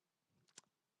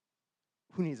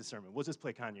 Who needs a sermon? We'll just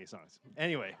play Kanye songs.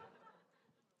 Anyway,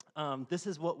 this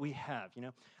is what we have, you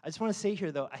know. I just want to say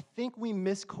here, though, I think we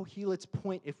miss Kohelet's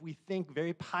point if we think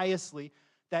very piously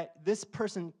that this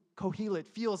person, Kohelet,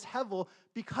 feels hevel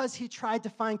because he tried to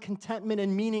find contentment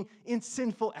and meaning in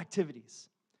sinful activities.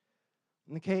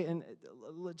 Okay, and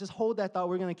just hold that thought.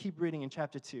 We're going to keep reading in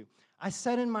chapter 2. I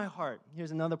said in my heart,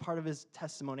 here's another part of his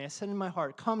testimony. I said in my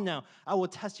heart, come now, I will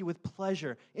test you with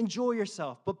pleasure. Enjoy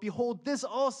yourself. But behold, this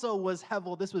also was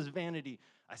hevel. This was vanity.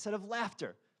 I said of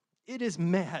laughter, it is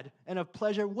mad. And of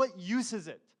pleasure, what use is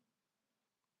it?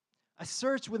 I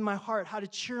searched with my heart how to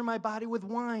cheer my body with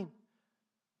wine.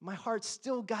 My heart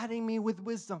still guiding me with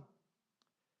wisdom.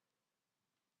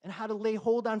 And how to lay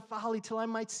hold on folly till I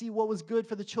might see what was good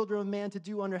for the children of man to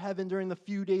do under heaven during the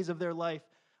few days of their life.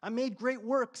 I made great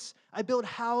works. I built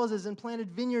houses and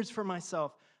planted vineyards for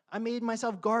myself. I made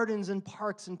myself gardens and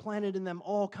parks and planted in them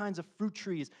all kinds of fruit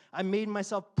trees. I made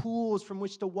myself pools from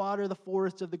which to water the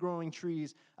forest of the growing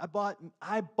trees.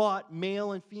 I bought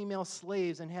male and female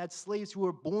slaves and had slaves who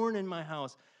were born in my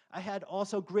house. I had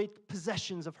also great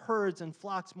possessions of herds and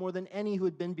flocks, more than any who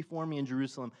had been before me in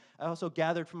Jerusalem. I also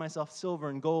gathered for myself silver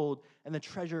and gold and the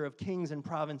treasure of kings and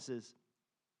provinces.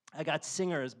 I got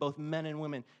singers, both men and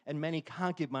women, and many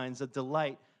concubines, the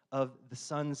delight of the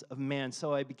sons of man.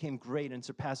 So I became great and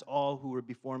surpassed all who were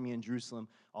before me in Jerusalem.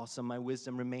 Also my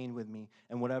wisdom remained with me,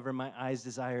 and whatever my eyes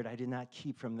desired, I did not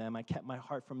keep from them. I kept my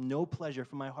heart from no pleasure,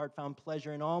 for my heart found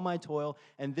pleasure in all my toil,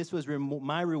 and this was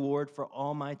my reward for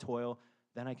all my toil.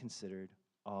 Then I considered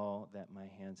all that my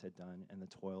hands had done and the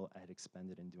toil I had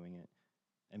expended in doing it.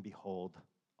 And behold,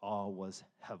 all was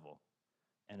hevel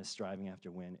and a striving after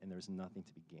wind, and there was nothing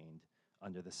to be gained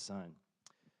under the sun.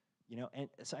 And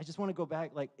so I just want to go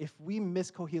back, like, if we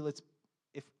miss Kohelet's,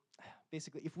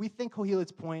 if we think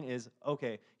Kohelet's point is,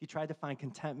 okay, he tried to find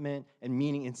contentment and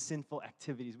meaning in sinful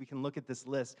activities, we can look at this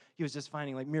list. He was just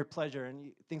finding, like, mere pleasure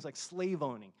and things like slave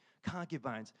owning,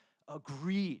 concubines,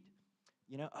 greed.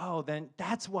 Then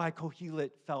that's why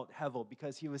Kohelet felt hevel,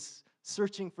 because he was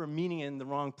searching for meaning in the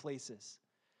wrong places.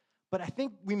 But I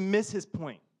think we miss his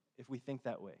point if we think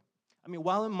that way. I mean,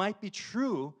 while it might be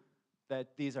true that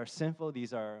these are sinful,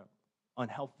 these are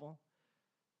unhelpful,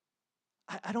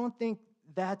 I don't think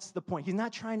that's the point. He's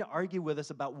not trying to argue with us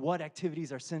about what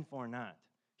activities are sinful or not.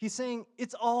 He's saying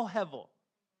it's all hevel.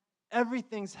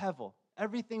 Everything's hevel.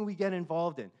 Everything we get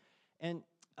involved in. And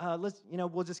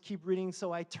we'll just keep reading.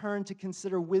 So I turned to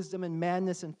consider wisdom and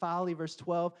madness and folly, verse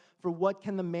 12. For what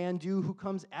can the man do who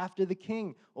comes after the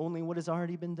king? Only what has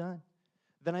already been done.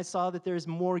 Then I saw that there is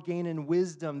more gain in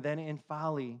wisdom than in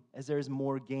folly, as there is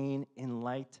more gain in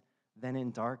light than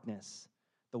in darkness.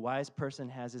 The wise person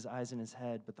has his eyes in his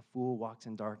head, but the fool walks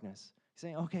in darkness. He's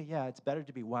saying, okay, yeah, it's better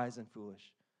to be wise than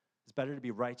foolish. It's better to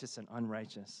be righteous than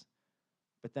unrighteous.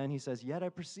 But then he says, yet I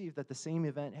perceive that the same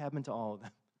event happened to all of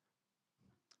them.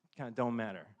 Kind of don't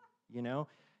matter,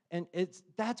 And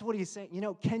that's what he's saying.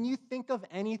 Can you think of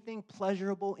anything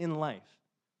pleasurable in life?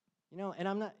 And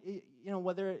I'm not,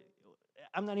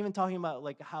 I'm not even talking about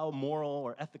like how moral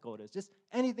or ethical it is. Just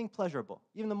anything pleasurable,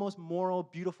 even the most moral,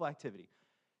 beautiful activity.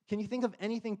 Can you think of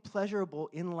anything pleasurable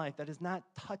in life that is not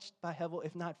touched by hevel,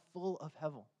 if not full of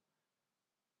hevel?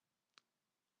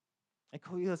 And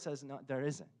Kohelet says, no, there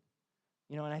isn't.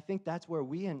 And I think that's where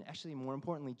we, and actually more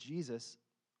importantly, Jesus,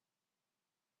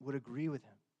 would agree with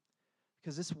him.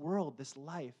 Because this world, this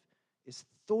life, is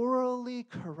thoroughly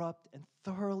corrupt and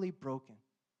thoroughly broken.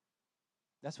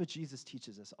 That's what Jesus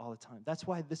teaches us all the time. That's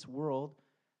why this world,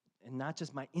 and not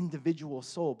just my individual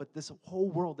soul, but this whole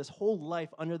world, this whole life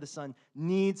under the sun,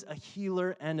 needs a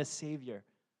healer and a savior.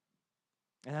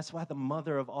 And that's why the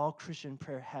mother of all Christian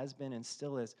prayer has been and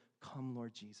still is, come,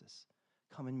 Lord Jesus.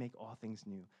 Come and make all things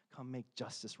new. Come make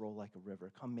justice roll like a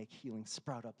river. Come make healing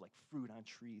sprout up like fruit on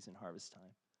trees in harvest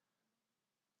time.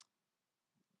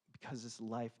 Because this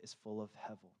life is full of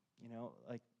hevel.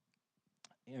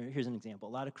 Here's an example.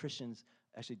 A lot of Christians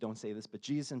actually don't say this, but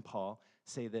Jesus and Paul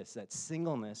say this, that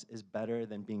singleness is better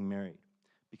than being married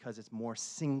because it's more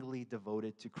singly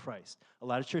devoted to Christ. A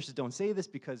lot of churches don't say this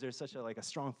because there's such a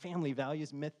strong family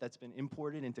values myth that's been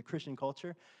imported into Christian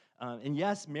culture. And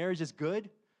yes, marriage is good,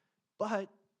 but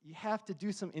you have to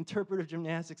do some interpretive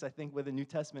gymnastics, I think, with the New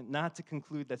Testament not to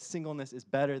conclude that singleness is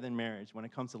better than marriage when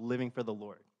it comes to living for the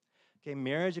Lord. Okay,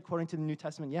 marriage, according to the New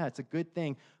Testament, yeah, it's a good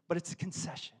thing, but it's a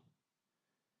concession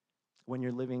when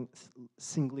you're living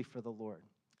singly for the Lord.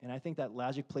 And I think that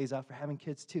logic plays out for having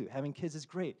kids too. Having kids is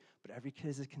great, but every kid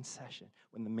is a concession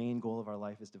when the main goal of our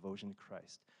life is devotion to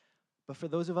Christ. But for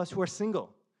those of us who are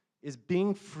single, is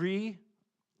being free,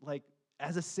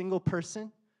 as a single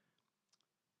person,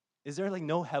 is there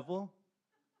no hevel?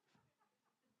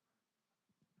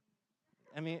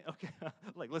 I mean, okay,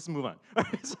 let's move on.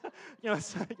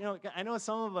 I know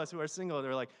some of us who are single,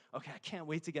 they're like, okay, I can't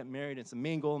wait to get married. It's the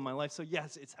main goal of my life. So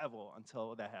yes, it's hevel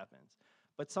until that happens.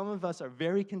 But some of us are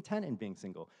very content in being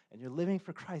single, and you're living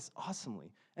for Christ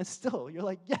awesomely. And still, you're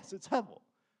like, yes, it's hevel.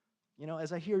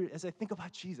 As I think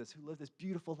about Jesus, who lived this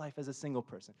beautiful life as a single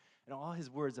person, and all his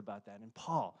words about that, and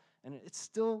Paul, and it's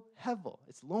still hevel.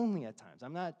 It's lonely at times.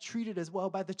 I'm not treated as well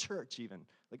by the church even.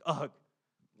 Ugh.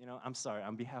 I'm sorry,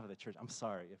 on behalf of the church, I'm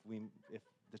sorry if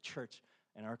the church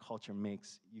and our culture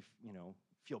makes you,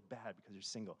 feel bad because you're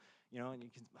single. And you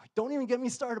can, don't even get me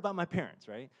started about my parents,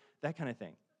 right? That kind of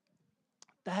thing.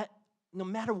 That no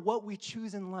matter what we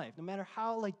choose in life, no matter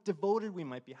how devoted we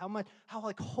might be, how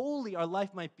holy our life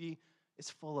might be,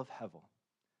 is full of hevel.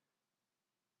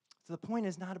 So the point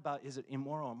is not about is it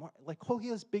immoral or moral.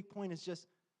 Kohelet's big point is just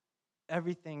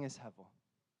everything is hevel.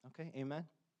 Okay, amen?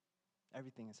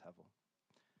 Everything is hevel.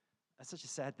 That's such a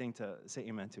sad thing to say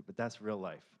amen to, but that's real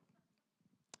life.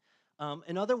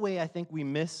 Another way I think we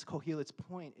miss Kohelet's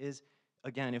point is,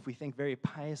 again, if we think very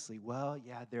piously, well,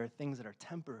 yeah, there are things that are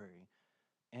temporary,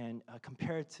 and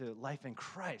compared to life in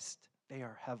Christ, they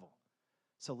are hevel.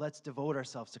 So let's devote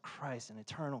ourselves to Christ and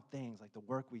eternal things like the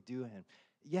work we do in Him.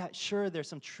 Yeah, sure, there's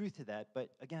some truth to that, but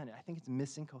again, I think it's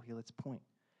missing Kohelet's point.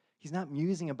 He's not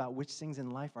musing about which things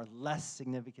in life are less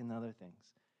significant than other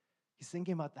things. He's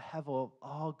thinking about the hevel of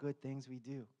all good things we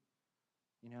do.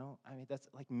 You know, I mean, that's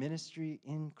like ministry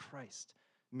in Christ.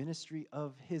 Ministry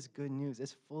of His good news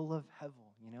is full of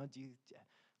hevel. You know,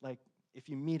 like, if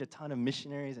you meet a ton of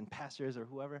missionaries and pastors or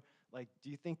whoever, like, do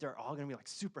you think they're all going to be like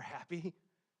super happy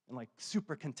and like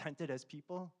super contented as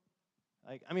people?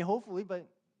 Like, I mean, hopefully, but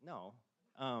no.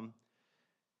 I'm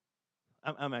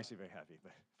actually very happy,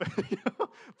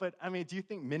 but I mean, do you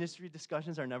think ministry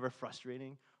discussions are never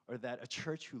frustrating, or that a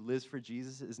church who lives for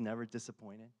Jesus is never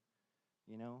disappointed?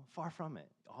 You know, far from it.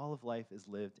 All of life is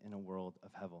lived in a world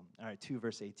of hevel. All right, 2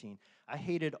 verse 18. I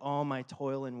hated all my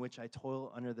toil in which I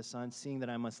toil under the sun, seeing that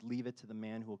I must leave it to the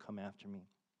man who will come after me.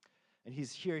 And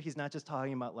he's not just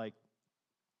talking about like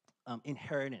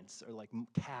inheritance or like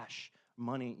cash,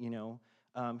 money, you know.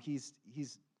 He's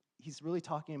really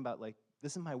talking about like,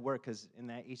 this is my work, because in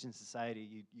that ancient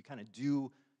society, you kind of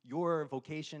do your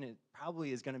vocation. It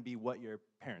probably is going to be what your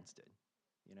parents did,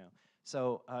 you know.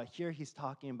 So here he's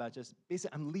talking about just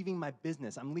basically, I'm leaving my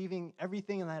business. I'm leaving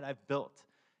everything that I've built.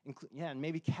 And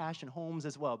maybe cash and homes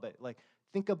as well. But like,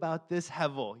 think about this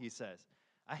hevel, he says.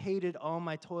 I hated all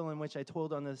my toil in which I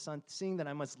toiled under the sun, seeing that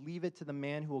I must leave it to the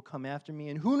man who will come after me.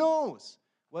 And who knows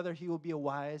whether he will be a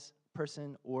wise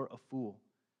person or a fool.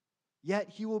 Yet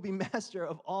he will be master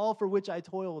of all for which I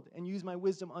toiled and used my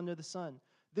wisdom under the sun.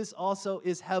 This also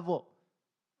is hevel.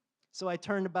 So I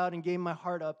turned about and gave my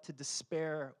heart up to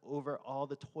despair over all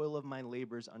the toil of my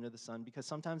labors under the sun, because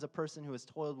sometimes a person who has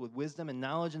toiled with wisdom and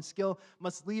knowledge and skill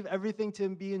must leave everything to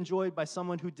be enjoyed by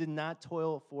someone who did not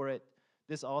toil for it.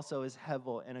 This also is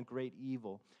hevel and a great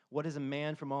evil. What is a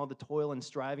man from all the toil and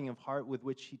striving of heart with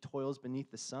which he toils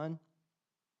beneath the sun?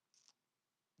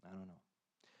 I don't know.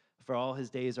 For all his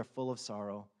days are full of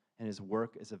sorrow, and his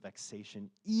work is a vexation.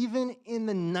 Even in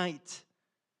the night,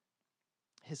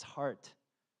 his heart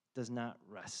does not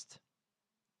rest.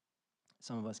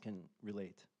 Some of us can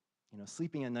relate. You know,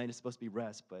 sleeping at night is supposed to be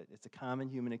rest, but it's a common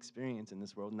human experience in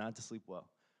this world not to sleep well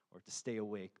or to stay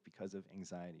awake because of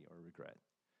anxiety or regret.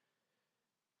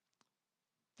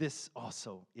 This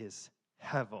also is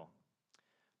hevel.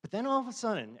 But then all of a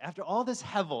sudden, after all this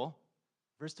hevel,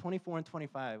 verse 24 and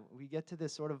 25, we get to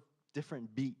this sort of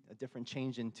different beat, a different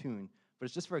change in tune. But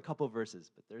it's just for a couple of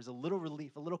verses. But there's a little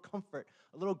relief, a little comfort,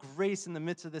 a little grace in the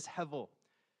midst of this hevel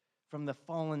from the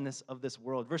fallenness of this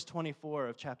world. Verse 24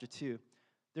 of chapter 2,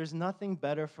 there's nothing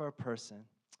better for a person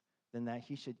than that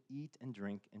he should eat and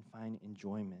drink and find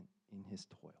enjoyment in his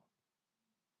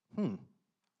toil.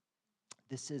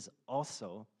 This is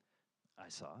also, I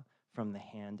saw, from the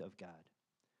hand of God.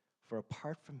 For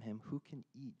apart from him, who can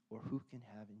eat or who can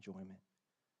have enjoyment?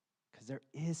 Because there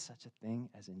is such a thing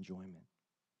as enjoyment.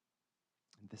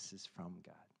 And this is from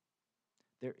God.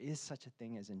 There is such a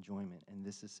thing as enjoyment, and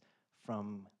this is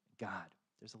from God.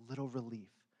 There's a little relief,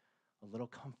 a little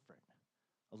comfort,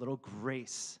 a little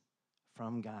grace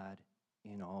from God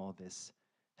in all this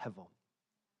hevel.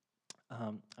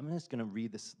 I'm just going to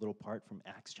read this little part from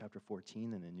Acts chapter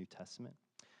 14 in the New Testament.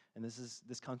 And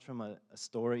this comes from a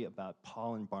story about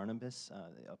Paul and Barnabas,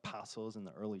 the apostles in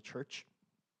the early church.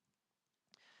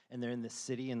 And they're in this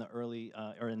city in the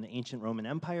in the ancient Roman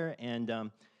Empire,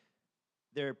 and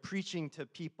they're preaching to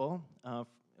people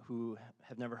who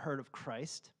have never heard of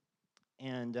Christ,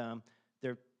 and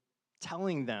they're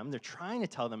trying to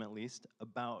tell them at least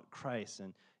about Christ,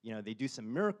 and you know, they do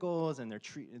some miracles, and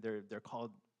they're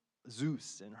called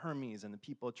Zeus and Hermes, and the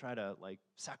people try to like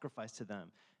sacrifice to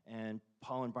them. And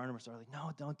Paul and Barnabas are like,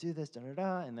 no, don't do this,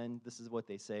 da-da-da. And then this is what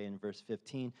they say in verse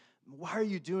 15. Why are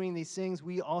you doing these things?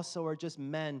 We also are just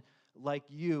men like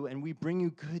you, and we bring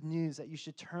you good news that you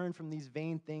should turn from these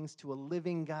vain things to a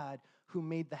living God who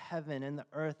made the heaven and the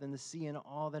earth and the sea and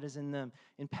all that is in them.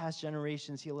 In past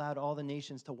generations, he allowed all the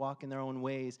nations to walk in their own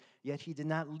ways, yet he did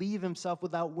not leave himself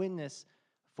without witness,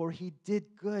 for he did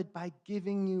good by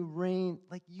giving you rain.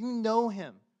 Like, you know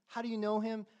him. How do you know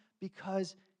him?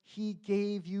 Because he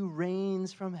gave you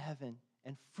rains from heaven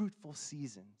and fruitful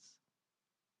seasons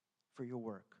for your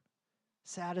work,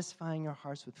 satisfying your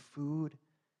hearts with food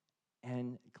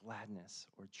and gladness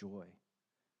or joy.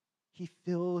 He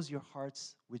fills your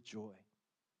hearts with joy.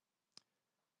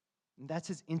 And that's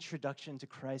his introduction to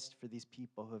Christ for these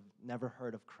people who have never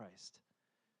heard of Christ.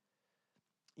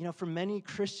 You know, for many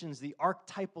Christians, the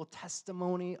archetypal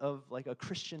testimony of like a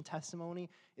Christian testimony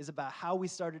is about how we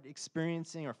started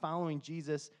experiencing or following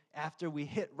Jesus after we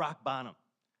hit rock bottom.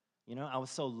 You know, I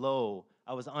was so low,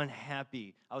 I was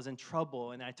unhappy, I was in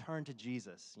trouble, and I turned to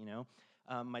Jesus, you know.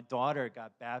 My daughter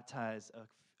got baptized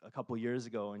a couple years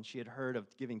ago, and she had heard of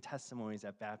giving testimonies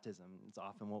at baptism. It's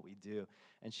often what we do.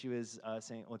 And she was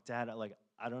saying, well, Dad,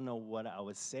 I don't know what I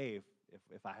would say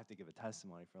if I have to give a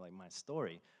testimony for, like, my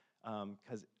story,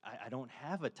 because I don't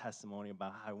have a testimony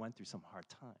about how I went through some hard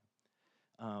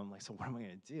time. So what am I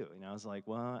going to do? And I was like,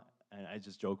 well, and I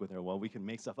just joke with her, well, we can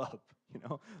make stuff up, you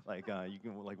know? You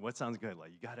can, what sounds good?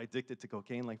 Like, you got addicted to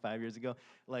cocaine like 5 years ago?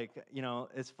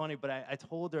 It's funny, but I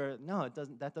told her, no,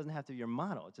 that doesn't have to be your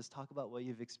model. Just talk about what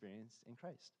you've experienced in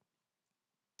Christ.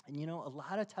 And, you know, a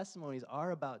lot of testimonies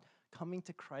are about coming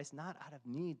to Christ not out of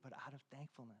need, but out of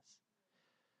thankfulness.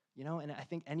 You know, and I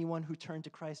think anyone who turned to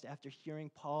Christ after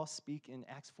hearing Paul speak in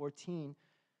Acts 14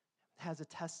 has a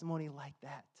testimony like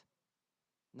that.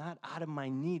 Not out of my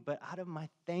need, but out of my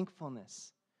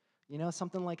thankfulness. You know,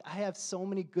 something like, I have so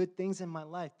many good things in my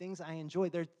life, things I enjoy.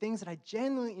 There are things that I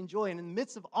genuinely enjoy. And in the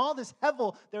midst of all this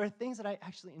hevel, there are things that I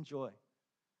actually enjoy.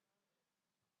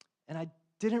 And I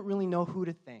didn't really know who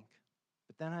to thank.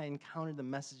 But then I encountered the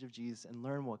message of Jesus and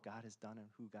learned what God has done and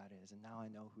who God is. And now I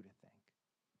know who to thank.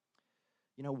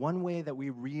 You know, one way that we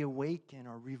reawaken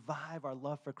or revive our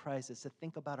love for Christ is to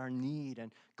think about our need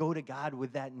and go to God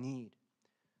with that need.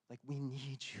 Like, we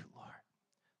need you, Lord.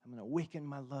 I'm going to awaken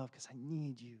my love because I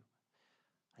need you.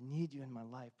 I need you in my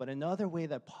life. But another way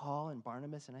that Paul and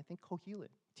Barnabas and I think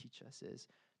Kohelet teach us is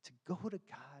to go to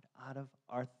God out of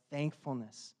our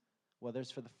thankfulness, whether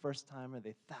it's for the first time or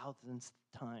the thousandth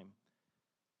time.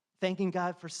 Thanking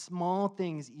God for small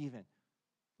things even,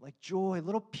 like joy,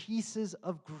 little pieces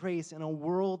of grace in a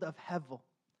world of hevel.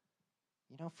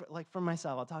 You know, for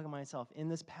myself, I'll talk about myself. In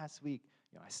this past week,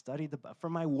 you know, I studied for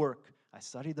my work, I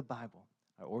studied the Bible.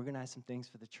 I organized some things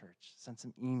for the church, sent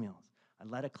some emails. I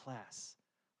led a class.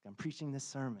 I'm preaching this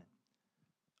sermon.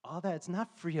 All that, it's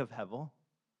not free of hevel.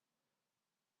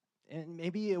 And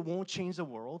maybe it won't change the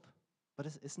world, but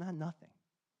it's not nothing.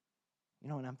 You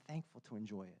know, and I'm thankful to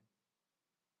enjoy it.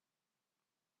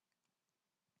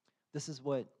 This is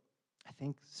what I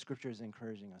think Scripture is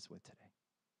encouraging us with today.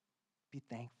 Be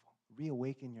thankful.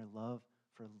 Reawaken your love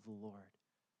for the Lord.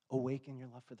 Awaken your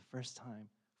love for the first time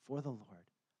for the Lord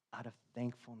out of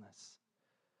thankfulness.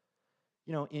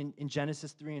 You know, in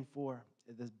Genesis 3 and 4,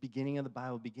 at the beginning of the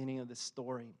Bible, beginning of the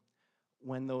story,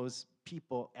 when those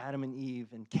people, Adam and Eve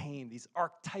and Cain, these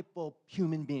archetypal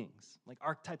human beings, like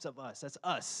archetypes of us, that's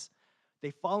us,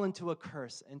 they fall into a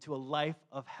curse, into a life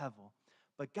of hevel.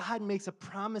 But God makes a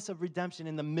promise of redemption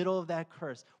in the middle of that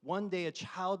curse. One day, a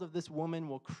child of this woman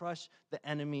will crush the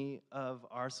enemy of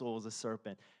our souls, the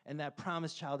serpent. And that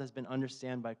promised child has been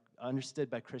understood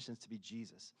by Christians to be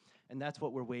Jesus. And that's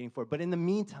what we're waiting for. But in the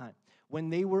meantime, when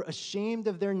they were ashamed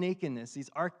of their nakedness, these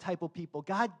archetypal people,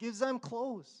 God gives them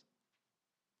clothes.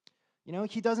 You know,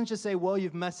 he doesn't just say, well,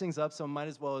 you've messed things up, so might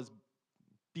as well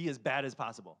be as bad as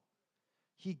possible.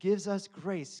 He gives us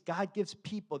grace. God gives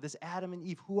people, this Adam and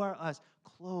Eve, who are us,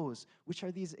 clothes, which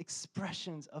are these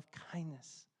expressions of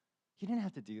kindness. He didn't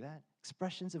have to do that.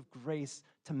 Expressions of grace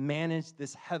to manage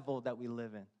this hevel that we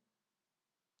live in.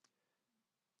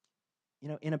 You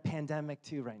know, in a pandemic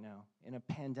too right now, in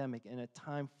a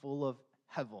time full of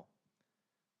hevel,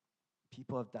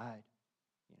 people have died.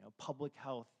 You know, public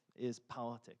health is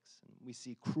politics. And we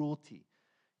see cruelty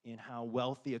in how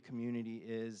wealthy a community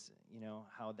is, you know,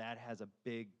 how that has a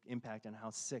big impact on how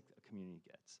sick a community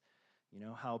gets. You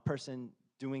know, how a person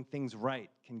doing things right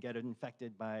can get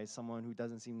infected by someone who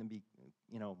doesn't seem to be,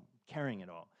 you know, caring at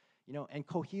all. You know, and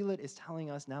Kohelet is telling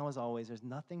us now, as always, there's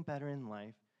nothing better in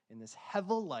life, in this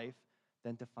hevel life,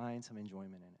 than to find some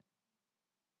enjoyment in it.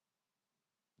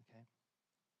 Okay?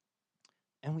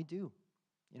 And we do,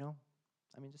 you know.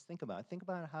 I mean, just think about it. Think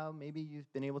about how maybe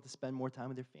you've been able to spend more time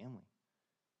with your family.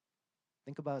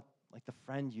 Think about, like, the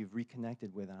friend you've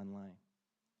reconnected with online.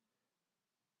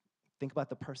 Think about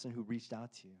the person who reached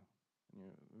out to you, you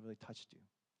know, really touched you.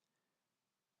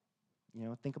 You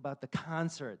know, think about the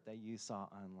concert that you saw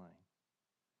online.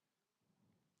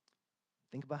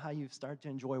 Think about how you've started to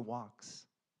enjoy walks.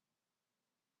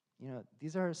 You know,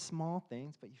 these are small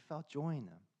things, but you felt joy in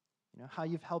them. You know, how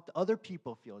you've helped other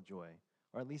people feel joy,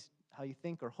 or at least how you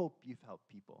think or hope you've helped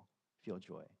people feel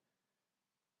joy.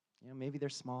 You know, maybe they're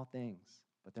small things,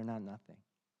 but they're not nothing.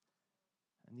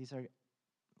 And these are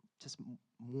just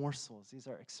morsels. These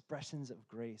are expressions of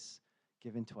grace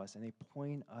given to us, and they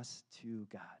point us to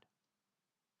God.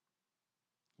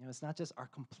 It's not just our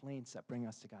complaints that bring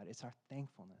us to God. It's our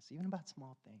thankfulness, even about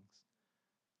small things.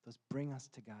 Those bring us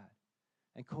to God.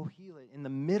 And Kohelet, in the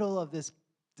middle of this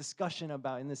discussion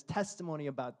about, in this testimony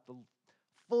about the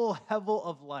full hevel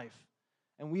of life,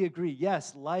 and we agree,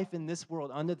 yes, life in this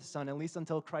world under the sun, at least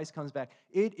until Christ comes back,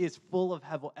 it is full of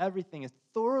hevel. Everything is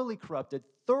thoroughly corrupted,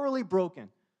 thoroughly broken.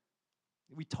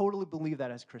 We totally believe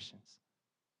that as Christians.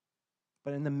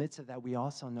 But in the midst of that, we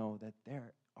also know that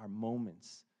there are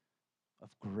moments of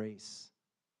grace,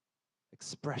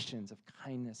 expressions of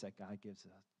kindness that God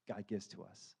gives to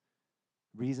us,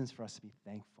 reasons for us to be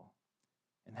thankful.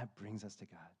 And that brings us to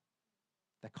God.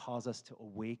 That calls us to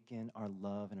awaken our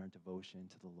love and our devotion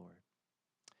to the Lord.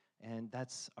 And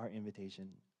that's our invitation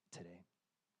today.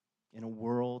 In a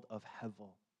world of hevel,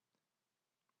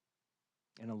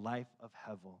 in a life of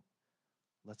hevel,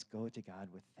 let's go to God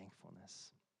with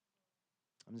thankfulness.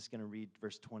 I'm just going to read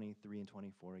verse 23 and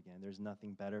 24 again. There's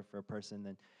nothing better for a person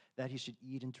than that he should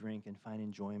eat and drink and find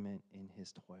enjoyment in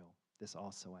his toil. This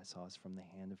also I saw is from the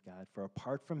hand of God. For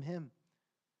apart from him,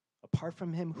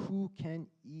 who can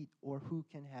eat or who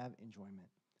can have enjoyment?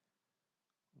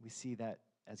 We see that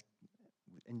as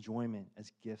enjoyment,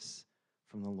 as gifts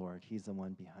from the Lord. He's the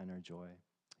one behind our joy.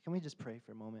 Can we just pray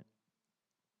for a moment?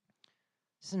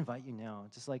 Just invite you now,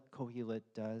 just like Kohelet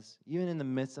does, even in the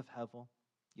midst of hevel,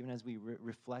 even as we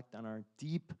reflect on our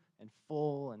deep and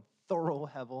full and thorough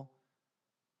hevel,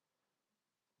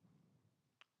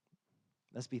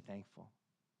 let's be thankful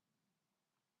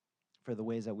for the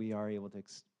ways that we are able to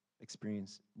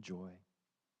experience joy.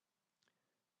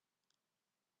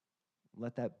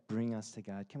 Let that bring us to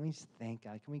God. Can we just thank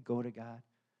God? Can we go to God?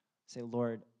 Say,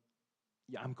 Lord,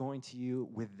 yeah, I'm going to you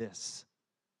with this.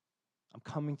 I'm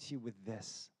coming to you with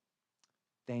this.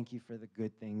 Thank you for the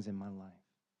good things in my life.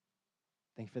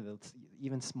 Thank you for the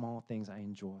even small things I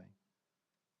enjoy.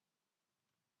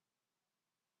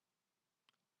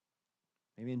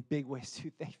 Maybe in big ways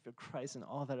too, thank you for Christ and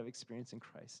all that I've experienced in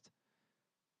Christ.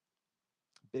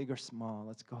 Big or small,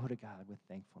 let's go to God with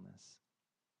thankfulness.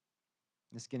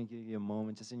 I'm just going to give you a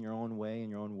moment, just in your own way, in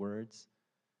your own words.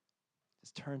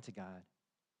 Just turn to God.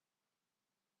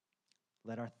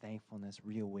 Let our thankfulness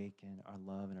reawaken our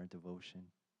love and our devotion.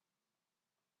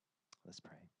 Let's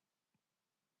pray.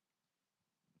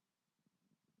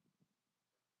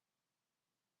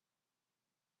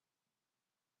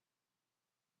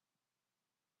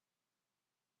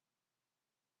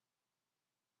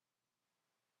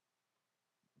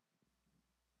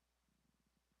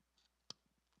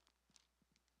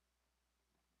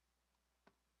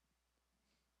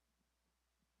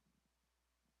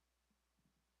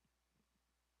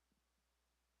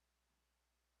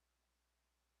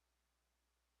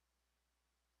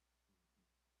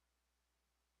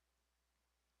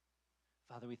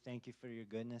 Father, we thank you for your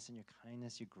goodness and your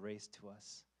kindness, your grace to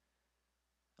us.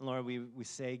 And Lord, we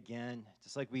say again,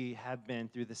 just like we have been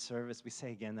through the service, we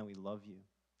say again that we love you.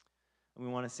 And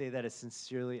we want to say that as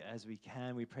sincerely as we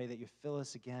can. We pray that you fill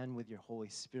us again with your Holy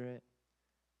Spirit.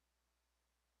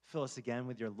 Fill us again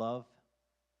with your love.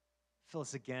 Fill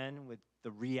us again with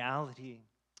the reality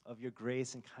of your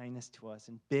grace and kindness to us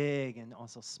in big and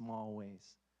also small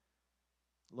ways.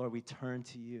 Lord, we turn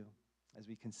to you as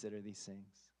we consider these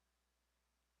things.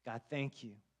 God, thank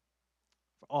you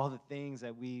for all the things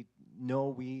that we know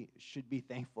we should be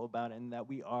thankful about and that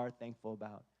we are thankful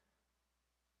about.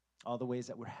 All the ways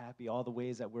that we're happy, all the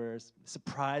ways that we're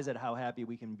surprised at how happy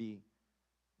we can be.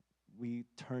 We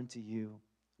turn to you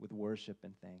with worship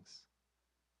and thanks,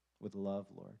 with love,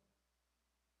 Lord.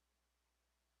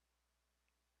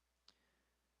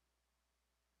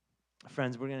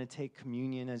 Friends, we're going to take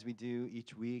communion as we do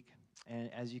each week.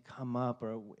 And as you come up,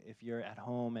 or if you're at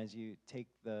home, as you take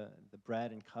the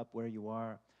bread and cup where you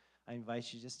are, I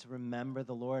invite you just to remember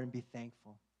the Lord and be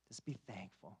thankful. Just be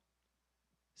thankful.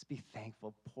 Just be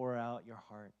thankful. Pour out your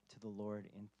heart to the Lord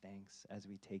in thanks as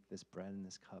we take this bread and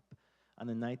this cup. On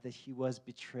the night that he was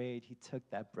betrayed, he took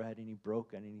that bread and he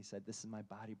broke it, and he said, "This is my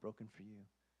body broken for you."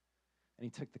 And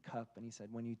he took the cup and he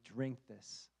said, "When you drink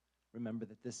this, remember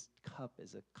that this cup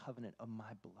is a covenant of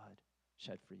my blood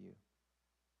shed for you."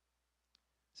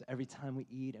 So every time we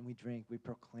eat and we drink, we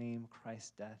proclaim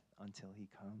Christ's death until he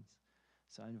comes.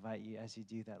 So I invite you, as you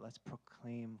do that, let's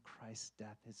proclaim Christ's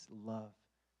death, his love,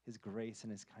 his grace,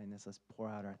 and his kindness. Let's pour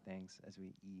out our thanks as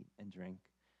we eat and drink.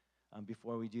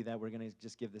 Before we do that, we're going to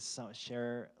just give this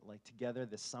share together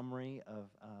the summary of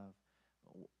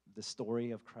the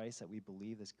story of Christ that we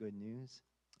believe, this good news.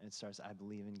 And it starts, "I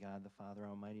believe in God the Father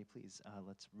Almighty." Please,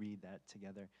 let's read that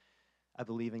together. "I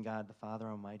believe in God the Father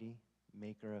Almighty,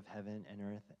 maker of heaven and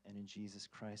earth, and in Jesus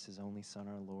Christ, his only Son,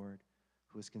 our Lord,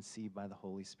 who was conceived by the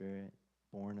Holy Spirit,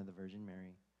 born of the Virgin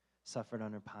Mary, suffered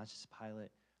under Pontius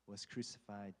Pilate, was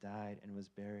crucified, died, and was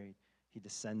buried. He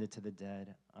descended to the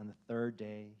dead. On the third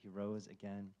day, he rose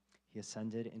again. He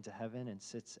ascended into heaven and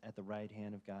sits at the right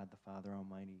hand of God the Father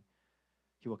Almighty.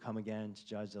 He will come again to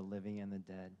judge the living and the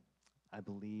dead. I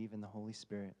believe in the Holy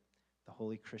Spirit, the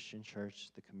holy Christian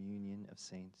church, the communion of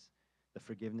saints, the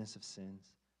forgiveness of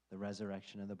sins, the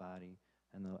resurrection of the body,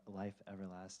 and the life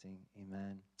everlasting.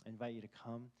 Amen. I invite you to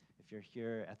come. If you're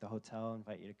here at the hotel, I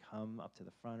invite you to come up to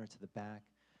the front or to the back.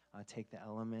 Take the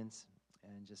elements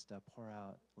and just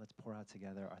let's pour out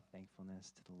together our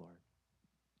thankfulness to the Lord.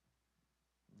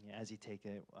 Yeah, as you take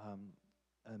it,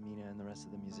 Amina and the rest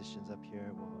of the musicians up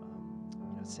here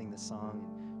will sing the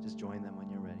song. Just join them when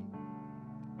you're ready.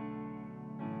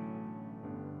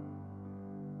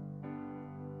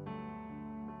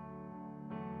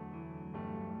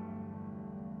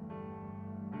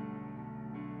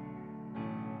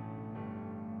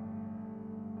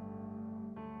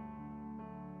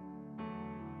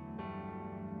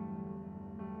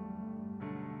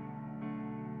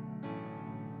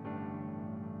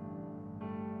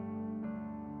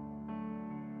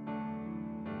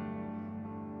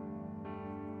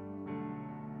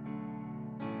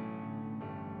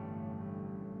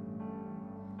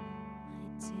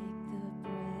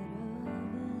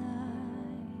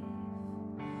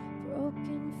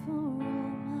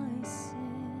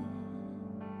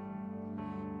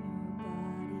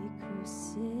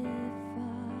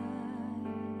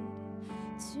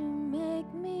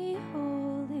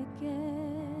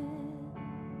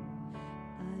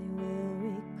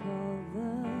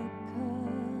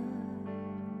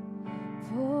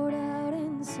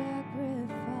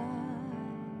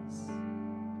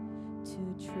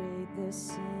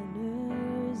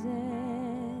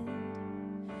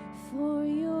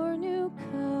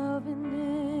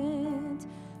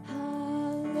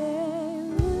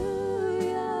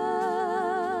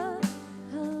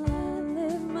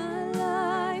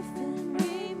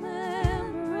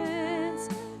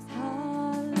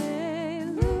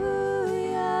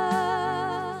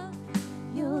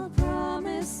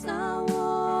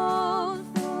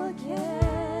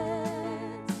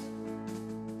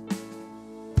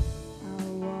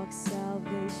 I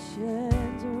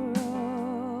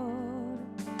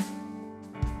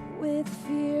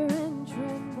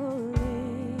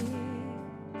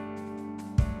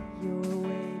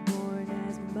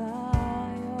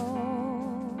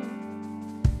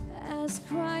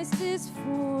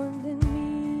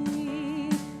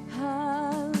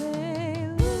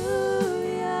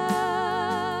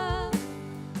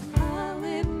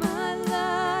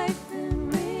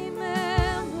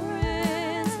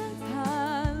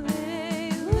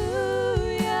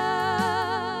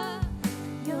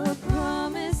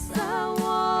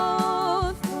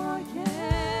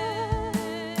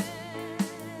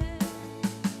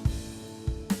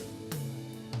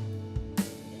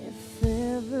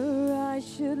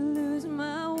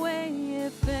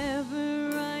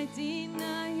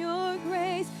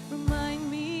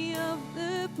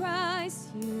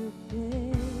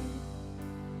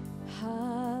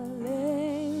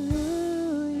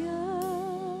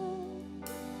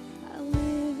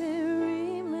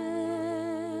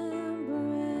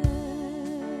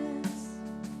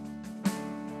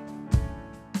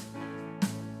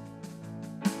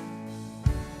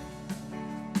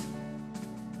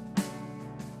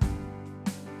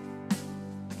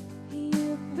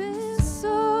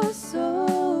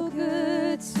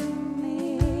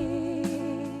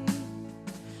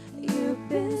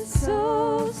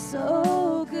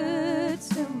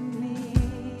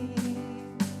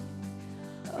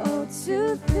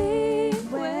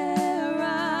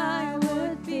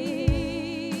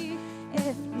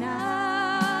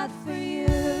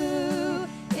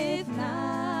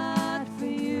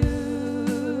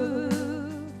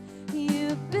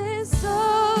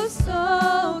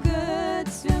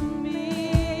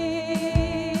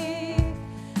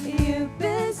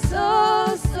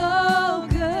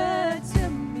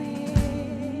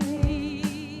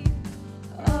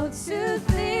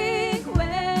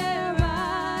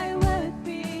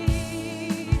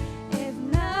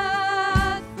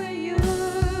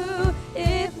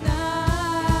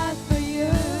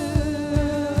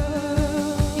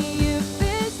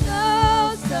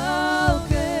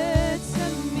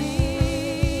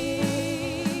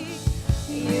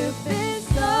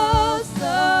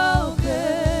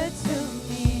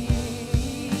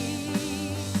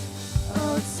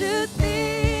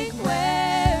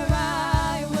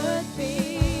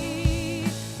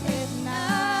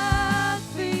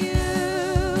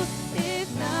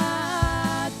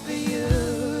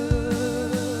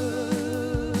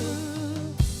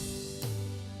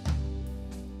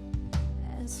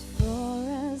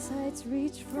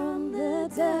reach from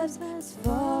the depths, as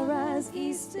far as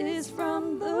east is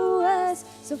from the west.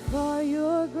 So far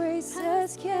your grace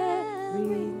has carried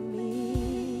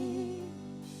me,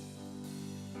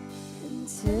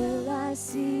 until I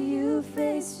see you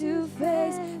face to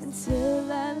face, until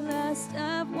at last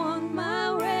I've won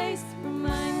my race.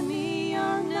 Remind me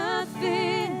you're not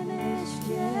finished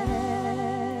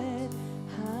yet.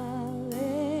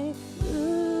 Hallelujah.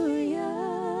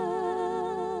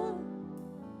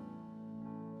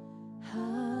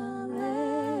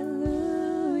 Hallelujah.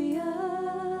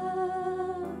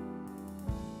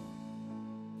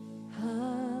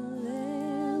 Hallelujah.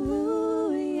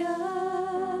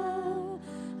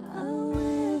 I'll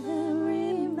live in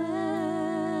remembrance.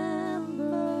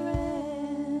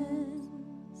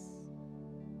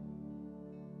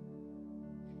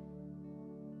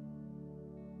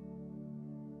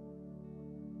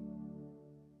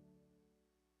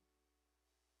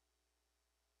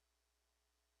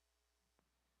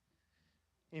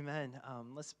 Amen.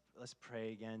 Let's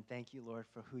pray again. Thank you, Lord,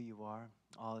 for who you are,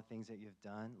 all the things that you've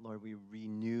done. Lord, we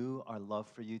renew our love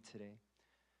for you today.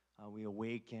 We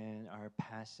awaken our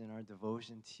passion, our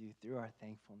devotion to you through our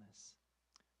thankfulness,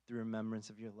 through remembrance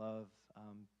of your love,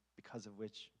 because of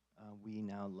which we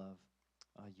now love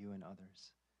you and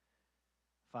others.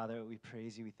 Father, we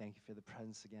praise you. We thank you for the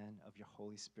presence again of your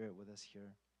Holy Spirit with us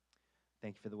here.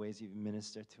 Thank you for the ways you've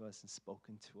ministered to us and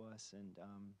spoken to us and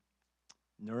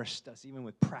nourished us, even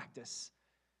with practice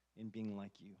in being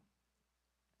like you.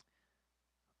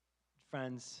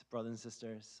 Friends, brothers and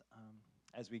sisters,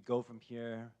 as we go from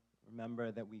here,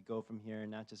 remember that we go from here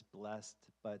not just blessed,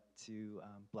 but to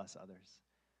bless others.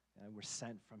 We're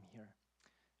sent from here.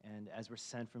 And as we're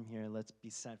sent from here, let's be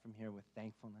sent from here with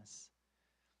thankfulness,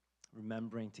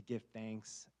 remembering to give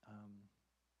thanks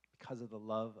because of the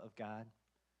love of God,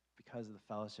 because of the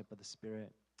fellowship of the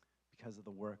Spirit, because of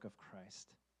the work of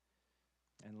Christ.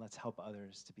 And let's help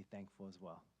others to be thankful as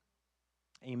well.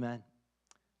 Amen.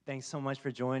 Thanks so much for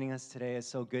joining us today. It's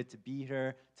so good to be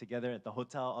here together at the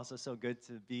hotel. Also so good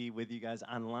to be with you guys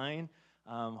online.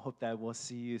 Hope that we'll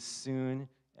see you soon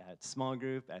at small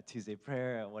group, at Tuesday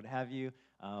prayer, at what have you,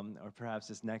 or perhaps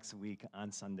just next week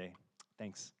on Sunday.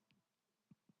 Thanks.